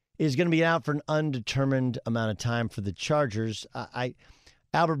 is going to be out for an undetermined amount of time for the Chargers.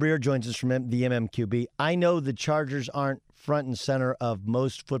 Albert Breer joins us from the MMQB. I know the Chargers aren't front and center of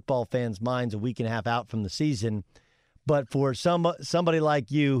most football fans' minds a week and a half out from the season, but for somebody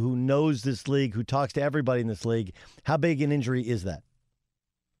like you who knows this league, who talks to everybody in this league, how big an injury is that?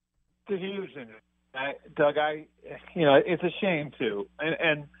 It's a huge injury, Doug. It's a shame too,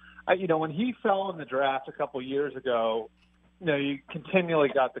 and when he fell in the draft a couple years ago, you continually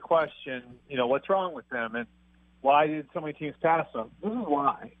got the question, what's wrong with him, and why did so many teams pass him? This is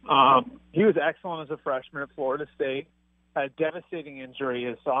why. He was excellent as a freshman at Florida State. Had a devastating injury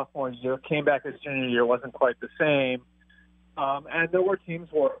his sophomore year. Came back his junior year, wasn't quite the same. And there were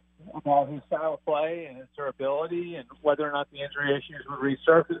teams worried about his style of play and his durability and whether or not the injury issues would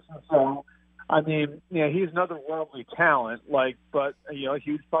resurface. And so, he's another worldly talent. But a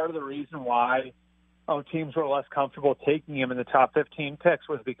huge part of the reason why teams were less comfortable taking him in the top 15 picks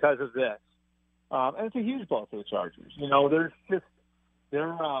was because of this. And it's a huge blow for the Chargers. If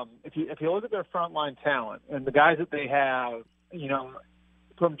you look at their frontline talent and the guys that they have,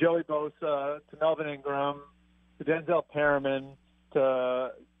 from Joey Bosa to Melvin Ingram to Denzel Perriman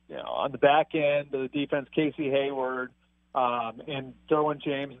to on the back end of the defense, Casey Hayward and Derwin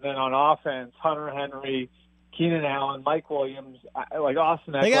James, and then on offense, Hunter Henry, Keenan Allen, Mike Williams, like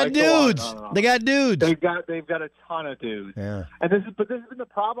Austin Eckler. They got dudes. They got dudes. They've got a ton of dudes. Yeah. And this has been the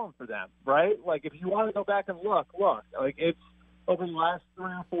problem for them, right? Like if you want to go back and look, like it's over the last 3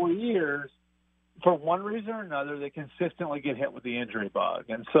 or 4 years, for one reason or another, they consistently get hit with the injury bug,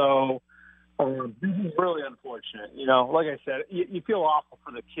 and so this is really unfortunate. Like I said, you feel awful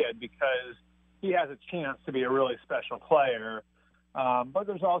for the kid because he has a chance to be a really special player. But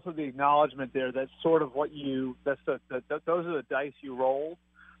there's also the acknowledgement there that's sort of those are the dice you rolled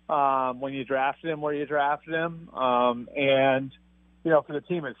when you drafted him where you drafted him. And, for the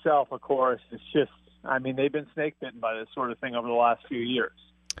team itself, of course, it's just, they've been snake bitten by this sort of thing over the last few years.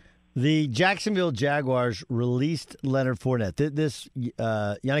 The Jacksonville Jaguars released Leonard Fournette. This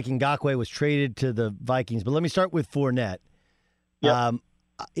Yannick Ngakoue was traded to the Vikings. But let me start with Fournette. Yep.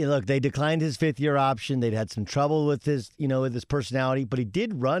 look, they declined his fifth-year option. They'd had some trouble with his, with his personality, but he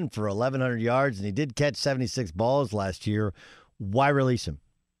did run for 1,100 yards and he did catch 76 balls last year. Why release him?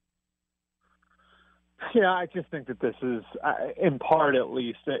 Yeah, I just think that this is, in part at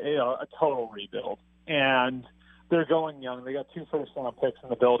least, a total rebuild. And they're going young. They got 2 first-round picks in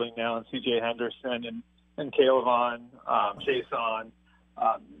the building now, and C.J. Henderson and Caleb Jason.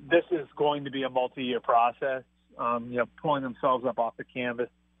 This is going to be a multi-year process, pulling themselves up off the canvas.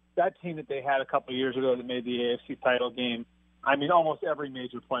 That team that they had a couple of years ago that made the AFC title game, I mean, almost every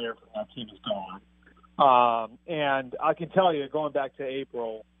major player from that team is gone. And I can tell you, going back to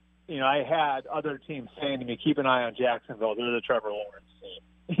April, I had other teams saying to me, keep an eye on Jacksonville. They're the Trevor Lawrence team,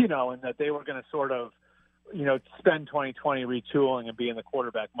 and that they were going to sort of, spend 2020 retooling and be in the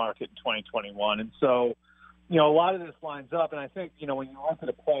quarterback market in 2021. And so, a lot of this lines up. And I think, when you look at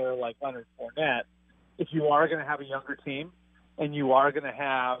a player like Leonard Fournette, if you are going to have a younger team and you are going to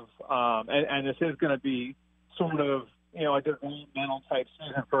have, and this is going to be sort of, a developmental type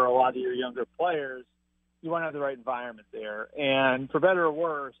season for a lot of your younger players, you want to have the right environment there. And for better or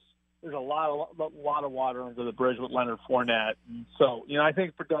worse, there's a lot of water under the bridge with Leonard Fournette. And so, I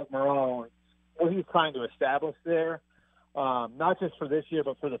think for Doug Marrone, what he's trying to establish there, not just for this year,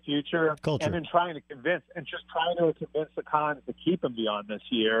 but for the future, culture. And then trying to convince the Cons to keep him beyond this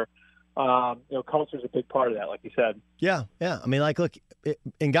year. Culture is a big part of that, like you said. Yeah. I mean, look,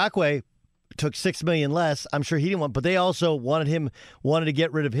 Ngakoue took $6 million less. I'm sure he didn't want, but they also wanted to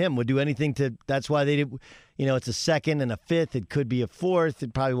get rid of him. Would do anything to. That's why they did. It's a second and a fifth. It could be a fourth.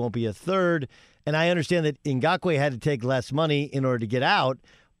 It probably won't be a third. And I understand that Ngakoue had to take less money in order to get out,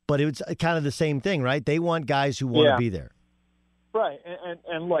 but it was kind of the same thing, right? They want guys who want to be there. Right.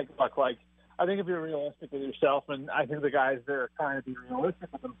 And look, I think if you're realistic with yourself, and I think the guys that are trying to be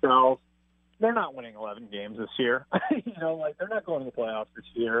realistic with themselves, they're not winning 11 games this year. They're not going to the playoffs this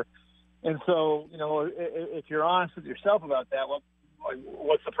year. And so, if you're honest with yourself about that,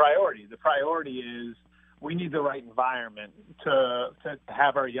 what's the priority? The priority is we need the right environment to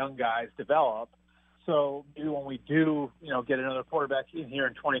have our young guys develop. So maybe when we do, get another quarterback in here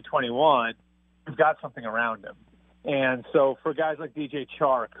in 2021, we've got something around him. And so for guys like DJ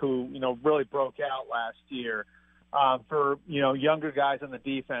Chark, who, really broke out last year, for, younger guys on the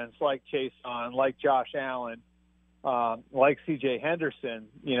defense like Chason, like Josh Allen, like C.J. Henderson,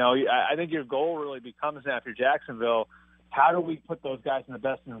 I think your goal really becomes after Jacksonville, how do we put those guys in the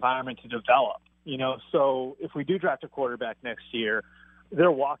best environment to develop? So if we do draft a quarterback next year,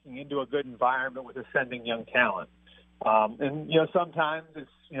 they're walking into a good environment with ascending young talent. And sometimes it's,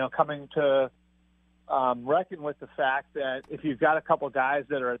 coming to reckon with the fact that if you've got a couple guys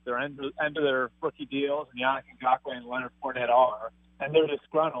that are at their end of their rookie deals, and Yannick Ngakoue and Leonard Fournette are, and they're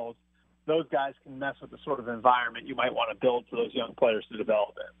disgruntled, those guys can mess with the sort of environment you might want to build for those young players to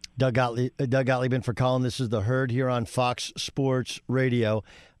develop in. Doug Gottlieb in for Colin. This is The Herd here on Fox Sports Radio.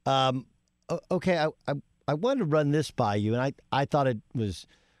 Okay, I wanted to run this by you, and I thought it was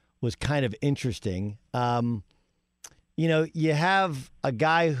kind of interesting. You have a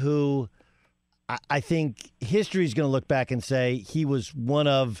guy who I think history is going to look back and say he was one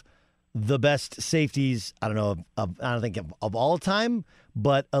of the best safeties, I don't think of all time,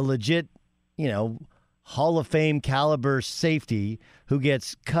 but a legit, Hall of Fame caliber safety who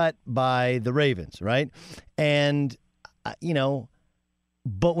gets cut by the Ravens, right? And,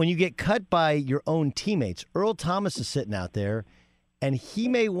 but when you get cut by your own teammates, Earl Thomas is sitting out there, and he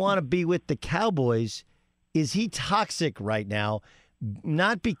may want to be with the Cowboys. Is he toxic right now?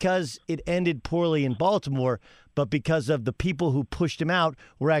 Not because it ended poorly in Baltimore, but because of the people who pushed him out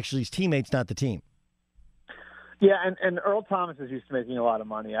were actually his teammates, not the team. Yeah, and Earl Thomas is used to making a lot of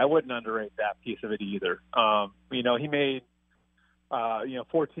money. I wouldn't underrate that piece of it either. He made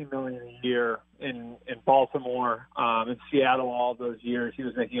 $14 million a year in Baltimore, in Seattle. All those years, he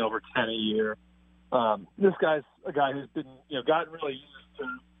was making over 10 a year. This guy's a guy who's been gotten really used to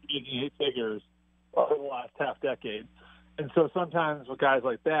making 8 figures over the last half decade. And so sometimes with guys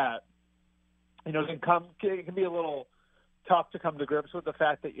like that, it can be a little tough to come to grips with the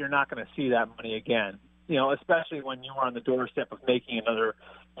fact that you're not going to see that money again. Especially when you were on the doorstep of making another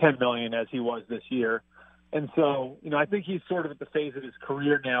 $10 million as he was this year. And so, I think he's sort of at the phase of his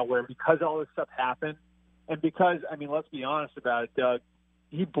career now where because all this stuff happened, and because, let's be honest about it, Doug,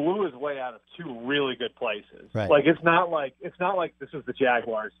 he blew his way out of 2 really good places. Right. It's not like this was the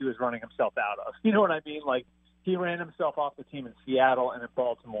Jaguars he was running himself out of. You know what I mean? He ran himself off the team in Seattle and in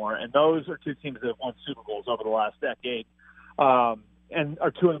Baltimore, and those are 2 teams that have won Super Bowls over the last decade, and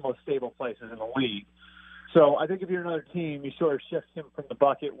are 2 of the most stable places in the league. So I think if you're another team, you sort of shift him from the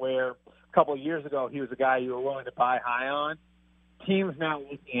bucket where a couple of years ago he was a guy you were willing to buy high on teams now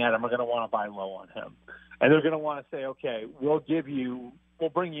looking at him are going to want to buy low on him. And they're going to want to say, okay, we'll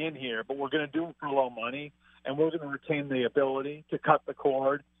bring you in here, but we're going to do it for low money, and we're going to retain the ability to cut the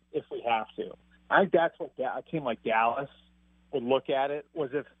cord if we have to. I think that's what a team like Dallas would look at it,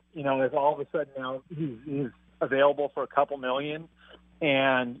 was if all of a sudden now he's available for a couple million,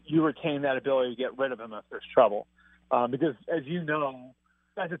 and you retain that ability to get rid of him if there's trouble. Because, as you know,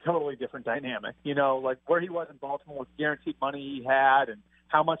 that's a totally different dynamic. Like where he was in Baltimore with guaranteed money he had and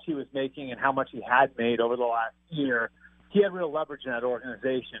how much he was making and how much he had made over the last year, he had real leverage in that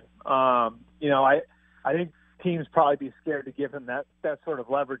organization. I think teams probably be scared to give him that sort of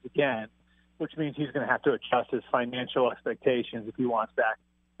leverage again, which means he's going to have to adjust his financial expectations if he wants back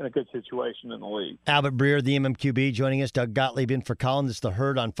in a good situation in the league. Albert Breer, the MMQB, joining us. Doug Gottlieb in for Colin. This is The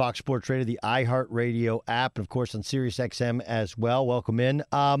Herd on Fox Sports Radio, the iHeartRadio app, and, of course, on Sirius XM as well. Welcome in.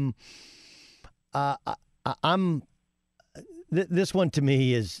 This one to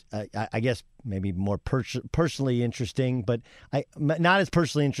me is, I guess, maybe more personally interesting, but not as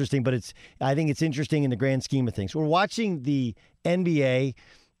personally interesting, but I think it's interesting in the grand scheme of things. We're watching the NBA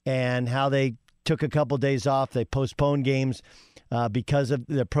and how they took a couple days off. They postponed games because of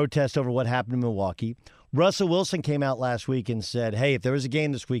the protest over what happened in Milwaukee. Russell Wilson came out last week and said, hey, if there was a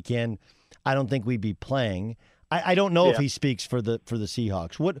game this weekend, I don't think we'd be playing. I don't know if he speaks for the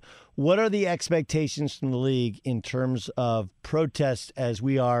Seahawks. What are the expectations from the league in terms of protests as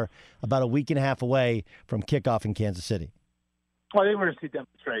we are about a week and a half away from kickoff in Kansas City? Well, I think we're going to see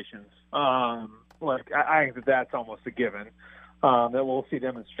demonstrations. I think that's almost a given, that we'll see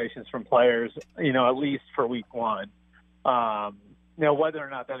demonstrations from players, at least for week one. Whether or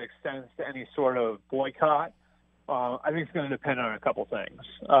not that extends to any sort of boycott, I think it's going to depend on a couple things.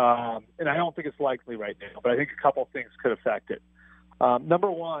 And I don't think it's likely right now, but I think a couple things could affect it. Number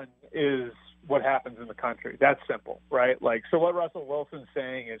one is what happens in the country. That's simple, right? So what Russell Wilson's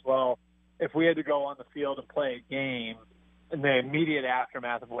saying is, well, if we had to go on the field and play a game in the immediate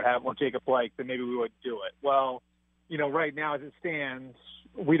aftermath of what happened with Jacob Blake, then maybe we wouldn't do it. Well, right now as it stands,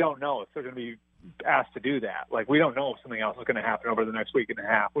 we don't know if they're going to be asked to do that. We don't know if something else is going to happen over the next week and a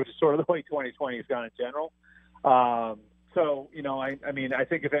half, which is sort of the way 2020 has gone in general. I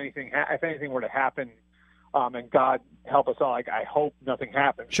think if anything were to happen, and God help us all, I hope nothing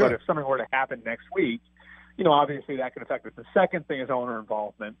happens. Sure. But if something were to happen next week, obviously that could affect it. The second thing is owner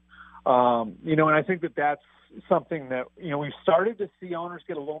involvement. And I think that's something that, we've started to see owners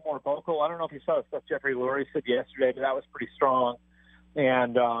get a little more vocal. I don't know if you saw the stuff Jeffrey Lurie said yesterday, but that was pretty strong.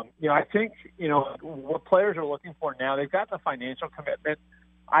 And, I think, what players are looking for now, they've got the financial commitment.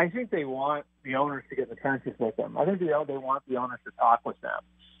 I think they want the owners to get in the trenches with them. I think they want the owners to talk with them.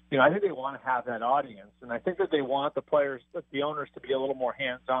 I think they want to have that audience, and I think that they want the owners to be a little more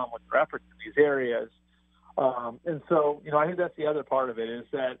hands-on with their efforts in these areas. And so, I think that's the other part of it, is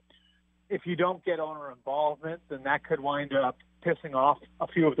that if you don't get owner involvement, then that could wind up pissing off a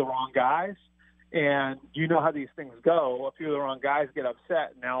few of the wrong guys. And you know how these things go. A few of the wrong guys get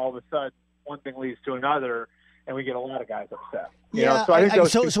upset, and now all of a sudden one thing leads to another, and we get a lot of guys upset.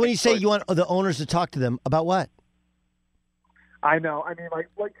 So when you say you want the owners to talk to them about what? I know. I mean,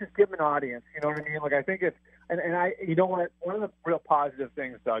 just give them an audience. You know what I mean? I think it's, and I, one of the real positive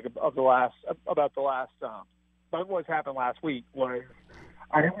things, Doug, about what's happened last week was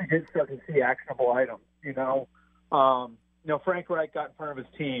I think we did start to see actionable items. Frank Reich got in front of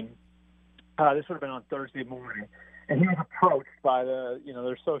his team. This would have been on Thursday morning, and he was approached by their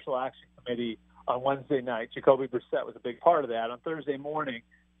social action committee on Wednesday night. Jacoby Brissett was a big part of that. On Thursday morning,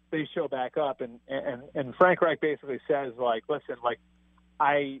 they show back up, and Frank Reich basically says, listen,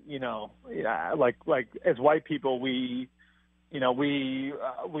 as white people, we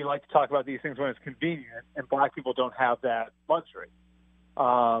like to talk about these things when it's convenient, and black people don't have that luxury.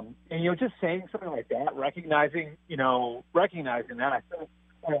 And just saying something like that, recognizing that, I think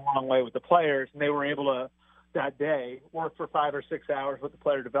went a long way with the players, and they were able to that day work for 5 or 6 hours with the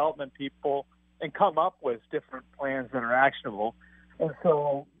player development people and come up with different plans that are actionable. And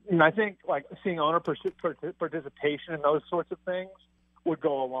so, I think seeing owner participation in those sorts of things would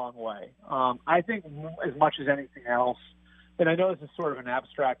go a long way. I think as much as anything else, and I know this is sort of an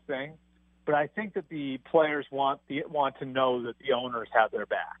abstract thing, but I think that the players want to know that the owners have their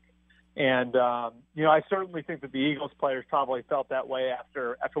back. And, I certainly think that the Eagles players probably felt that way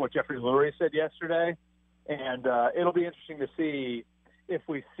after what Jeffrey Lurie said yesterday. And it'll be interesting to see if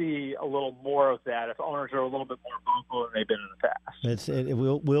we see a little more of that, if owners are a little bit more vocal than they've been in the past. It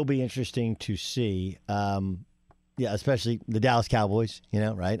will be interesting to see. Especially the Dallas Cowboys,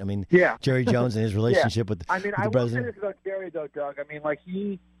 right? I mean, Jerry Jones and his relationship with the president. I will say this about Jerry, though, Doug. I mean,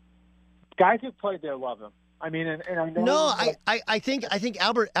 guys who played there love him. I mean, and I know. No, I think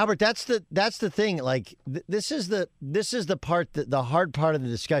Albert, that's the thing. Like this is the part the hard part of the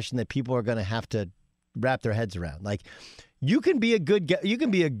discussion that people are going to have to wrap their heads around. Like you can be a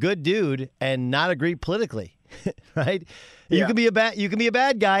good dude and not agree politically, right? Yeah. You can be a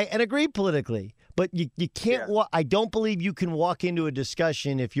bad guy and agree politically. But you can't. Yeah. I don't believe you can walk into a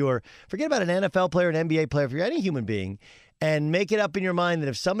discussion forget about an NFL player, an NBA player, if you're any human being, and make it up in your mind that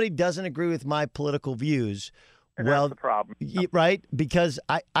if somebody doesn't agree with my political views, that's the problem, right? Because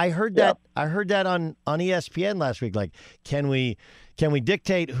I heard that on ESPN last week. Like, can we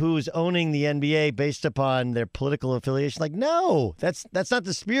dictate who's owning the NBA based upon their political affiliation? Like, no, that's not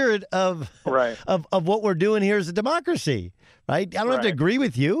the spirit of what we're doing here as a democracy, right? I don't have to agree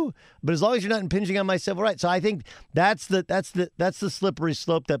with you, but as long as you're not impinging on my civil rights. So I think that's the slippery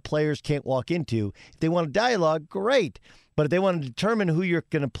slope that players can't walk into. If they want a dialogue, great. But if they want to determine who you're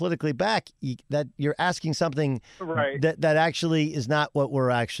going to politically back, that you're asking something that actually is not what we're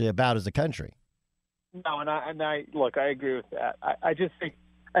actually about as a country. No, and I look, I agree with that. I just think,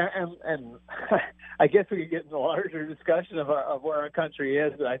 and I guess we could get into a larger discussion of where our country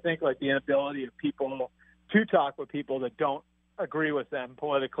is. But I think like the inability of people to talk with people that don't agree with them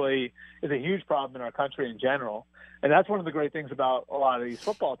politically is a huge problem in our country in general. And that's one of the great things about a lot of these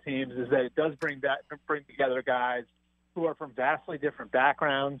football teams is that it does bring together guys who are from vastly different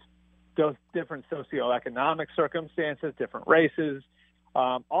backgrounds, those different socioeconomic circumstances, different races,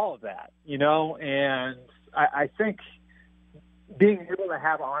 all of that, and I think being able to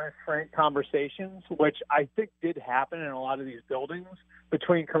have honest, frank conversations, which I think did happen in a lot of these buildings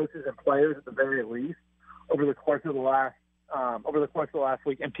between coaches and players at the very least over the course of the last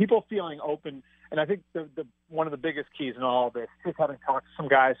week, and people feeling open. And I think the one of the biggest keys in all of this, just having talked to some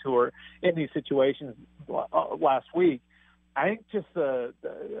guys who were in these situations last week, I think just the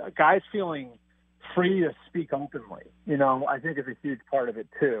guys feeling free to speak openly, I think is a huge part of it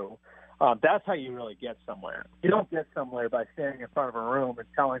too. That's how you really get somewhere. You don't get somewhere by standing in front of a room and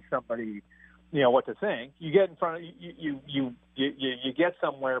telling somebody, what to think. You get in front of you get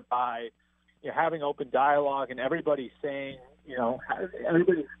somewhere by having open dialogue and everybody saying,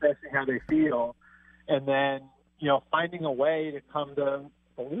 everybody expressing how they feel, and then finding a way to come to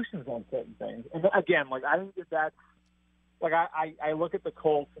solutions on certain things. And again, I think that's. I look at the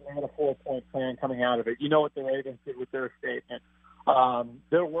Colts and they had a 4-point plan coming out of it. You know what the Ravens did with their statement.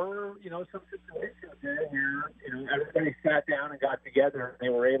 There were, some situations there where, everybody sat down and got together and they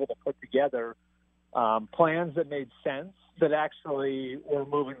were able to put together plans that made sense that actually were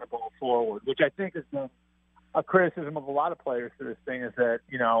moving the ball forward, which I think has been a criticism of a lot of players to this thing is that,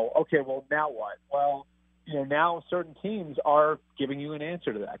 okay, well, now what? Well, now certain teams are giving you an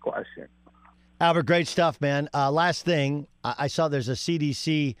answer to that question. Albert, great stuff, man. Last thing, I saw there's a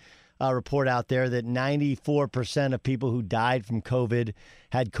CDC report out there that 94% of people who died from COVID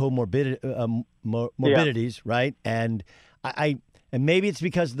had morbidities, right? And and maybe it's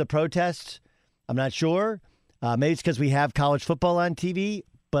because of the protests. I'm not sure. Maybe it's because we have college football on TV.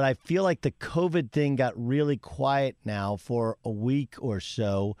 But I feel like the COVID thing got really quiet now for a week or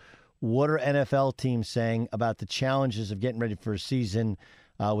so. What are NFL teams saying about the challenges of getting ready for a season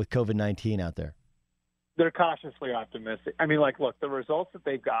with COVID-19 out there? They're cautiously optimistic. I mean, look, the results that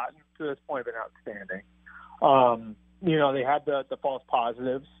they've gotten to this point have been outstanding. They had the false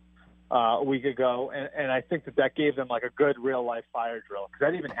positives a week ago, and I think that gave them a good real-life fire drill because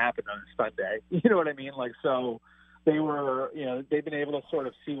that even happened on a Sunday. You know what I mean? So they were, they've been able to sort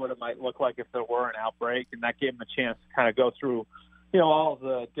of see what it might look like if there were an outbreak, and that gave them a chance to kind of go through, all of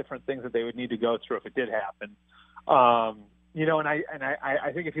the different things that they would need to go through if it did happen. And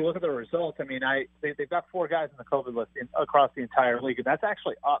I think if you look at the results, I mean, they've got 4 guys in the COVID list across the entire league, and that's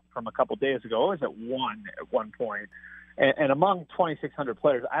actually up from a couple days ago. It was at 1 at one point. And among 2,600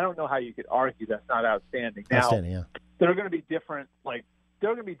 players, I don't know how you could argue that's not outstanding. Now, there are going to be different,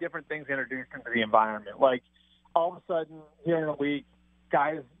 things introduced into the environment. All of a sudden, here in a week,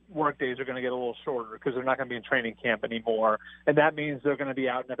 guys' work days are going to get a little shorter because they're not going to be in training camp anymore. And that means they're going to be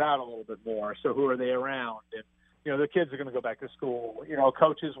out and about a little bit more. So who are they around? And, the kids are going to go back to school.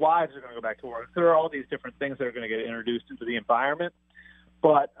 Coaches' wives are going to go back to work. There are all these different things that are going to get introduced into the environment.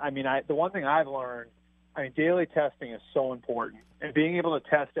 But, the one thing I've learned, daily testing is so important. And being able to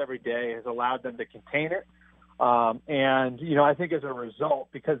test every day has allowed them to contain it. I think as a result,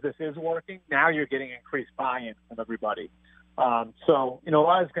 because this is working, now you're getting increased buy-in from everybody. A lot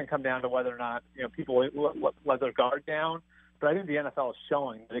of it's going to come down to whether or not, people let their guard down. But I think the NFL is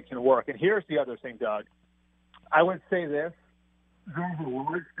showing that it can work. And here's the other thing, Doug. I would say this. There's a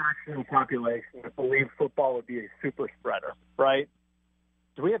large fraction of the population that believes football would be a super spreader, right?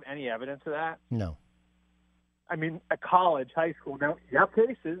 Do we have any evidence of that? No. I mean, at college, high school, now you have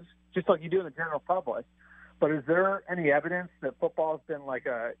cases, just like you do in the general public. But is there any evidence that football has been like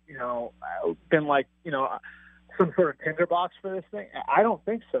some sort of tinderbox for this thing? I don't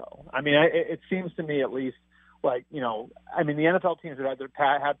think so. I mean, it seems to me at least like, the NFL teams have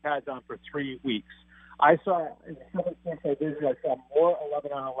had pads on for 3 weeks. I saw in the 17th division, I saw more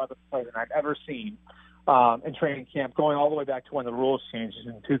 11-on-11 play than I've ever seen in training camp, going all the way back to when the rules changed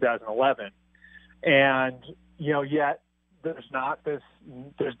in 2011. And, yet there's not any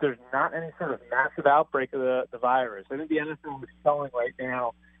sort of massive outbreak of the virus. I think the NFL is showing right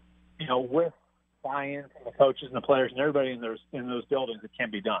now, with buy-in from the coaches and the players and everybody in those buildings, it can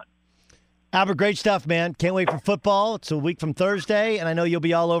be done. Albert, great stuff, man. Can't wait for football. It's a week from Thursday, and I know you'll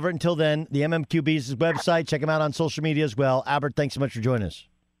be all over it until then. The MMQB's website. Check him out on social media as well. Albert, thanks so much for joining us.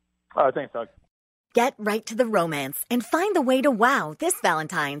 Thanks, Doug. Get right to the romance and find the way to wow this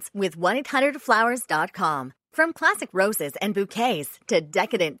Valentine's with 1-800-Flowers.com. From classic roses and bouquets to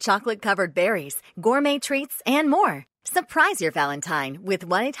decadent chocolate-covered berries, gourmet treats, and more. Surprise your Valentine with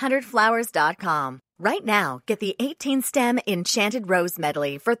 1-800-Flowers.com. Right now, get the 18-stem Enchanted Rose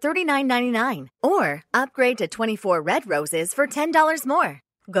Medley for $39.99. Or upgrade to 24 red roses for $10 more.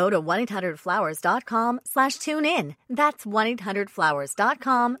 Go to 1-800-Flowers.com/tune-in. That's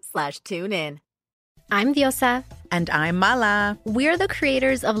 1-800-Flowers.com/tune-in. I'm Diosa. And I'm Mala. We're the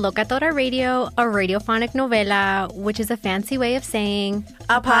creators of Locatora Radio, a radiophonic novela, which is a fancy way of saying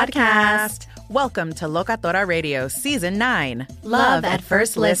a podcast. Welcome to Locatora Radio Season 9. Love at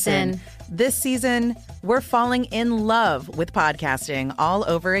First Listen. This season, we're falling in love with podcasting all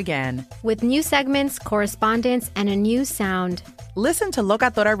over again. With new segments, correspondence, and a new sound. Listen to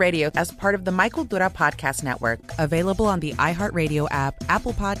Locatora Radio as part of the My Cultura Podcast Network. Available on the iHeartRadio app,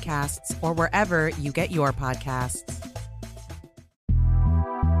 Apple Podcasts, or wherever you get your podcasts.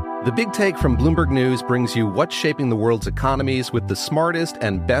 The Big Take from Bloomberg News brings you what's shaping the world's economies with the smartest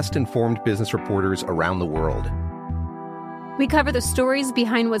and best-informed business reporters around the world. We cover the stories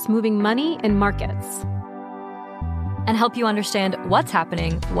behind what's moving money and markets. And help you understand what's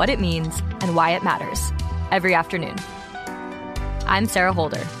happening, what it means, and why it matters. Every afternoon. I'm Sarah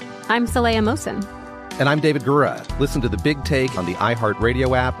Holder. I'm Saleha Mohsen. And I'm David Gura. Listen to The Big Take on the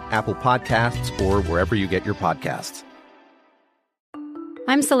iHeartRadio app, Apple Podcasts, or wherever you get your podcasts.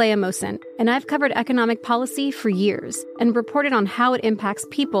 I'm Saleha Mohsen, and I've covered economic policy for years and reported on how it impacts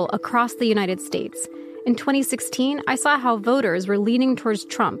people across the United States. In 2016, I saw how voters were leaning towards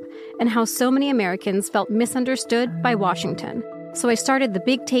Trump and how so many Americans felt misunderstood by Washington. So I started The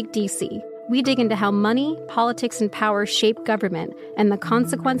Big Take DC. We dig into how money, politics, and power shape government and the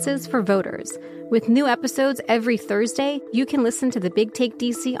consequences for voters. With new episodes every Thursday, you can listen to The Big Take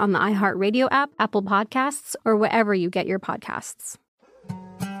DC on the iHeartRadio app, Apple Podcasts, or wherever you get your podcasts.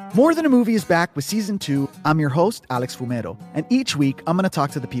 More Than a Movie is back with Season 2. I'm your host, Alex Fumero, and each week I'm going to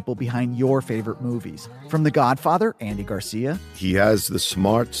talk to the people behind your favorite movies. From The Godfather, Andy Garcia. He has the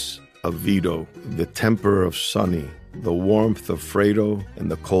smarts of Vito, the temper of Sonny, the warmth of Fredo, and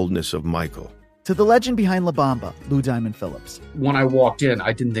the coldness of Michael. To the legend behind La Bamba, Lou Diamond Phillips. When I walked in,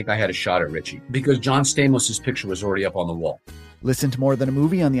 I didn't think I had a shot at Richie because John Stamos' picture was already up on the wall. Listen to More Than a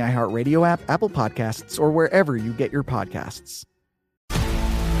Movie on the iHeartRadio app, Apple Podcasts, or wherever you get your podcasts.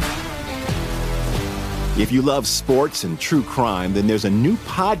 If you love sports and true crime, then there's a new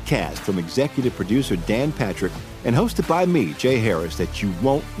podcast from executive producer Dan Patrick and hosted by me, Jay Harris, that you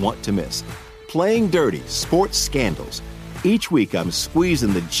won't want to miss. Playing Dirty: Sports Scandals. Each week, I'm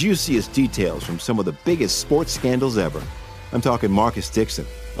squeezing the juiciest details from some of the biggest sports scandals ever. I'm talking Marcus Dixon,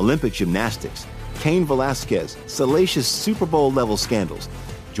 Olympic gymnastics, Cain Velasquez, salacious Super Bowl-level scandals.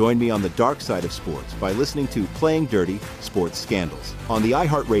 Join me on the dark side of sports by listening to Playing Dirty: Sports Scandals on the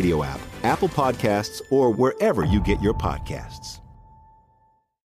iHeartRadio app, Apple Podcasts, or wherever you get your podcasts.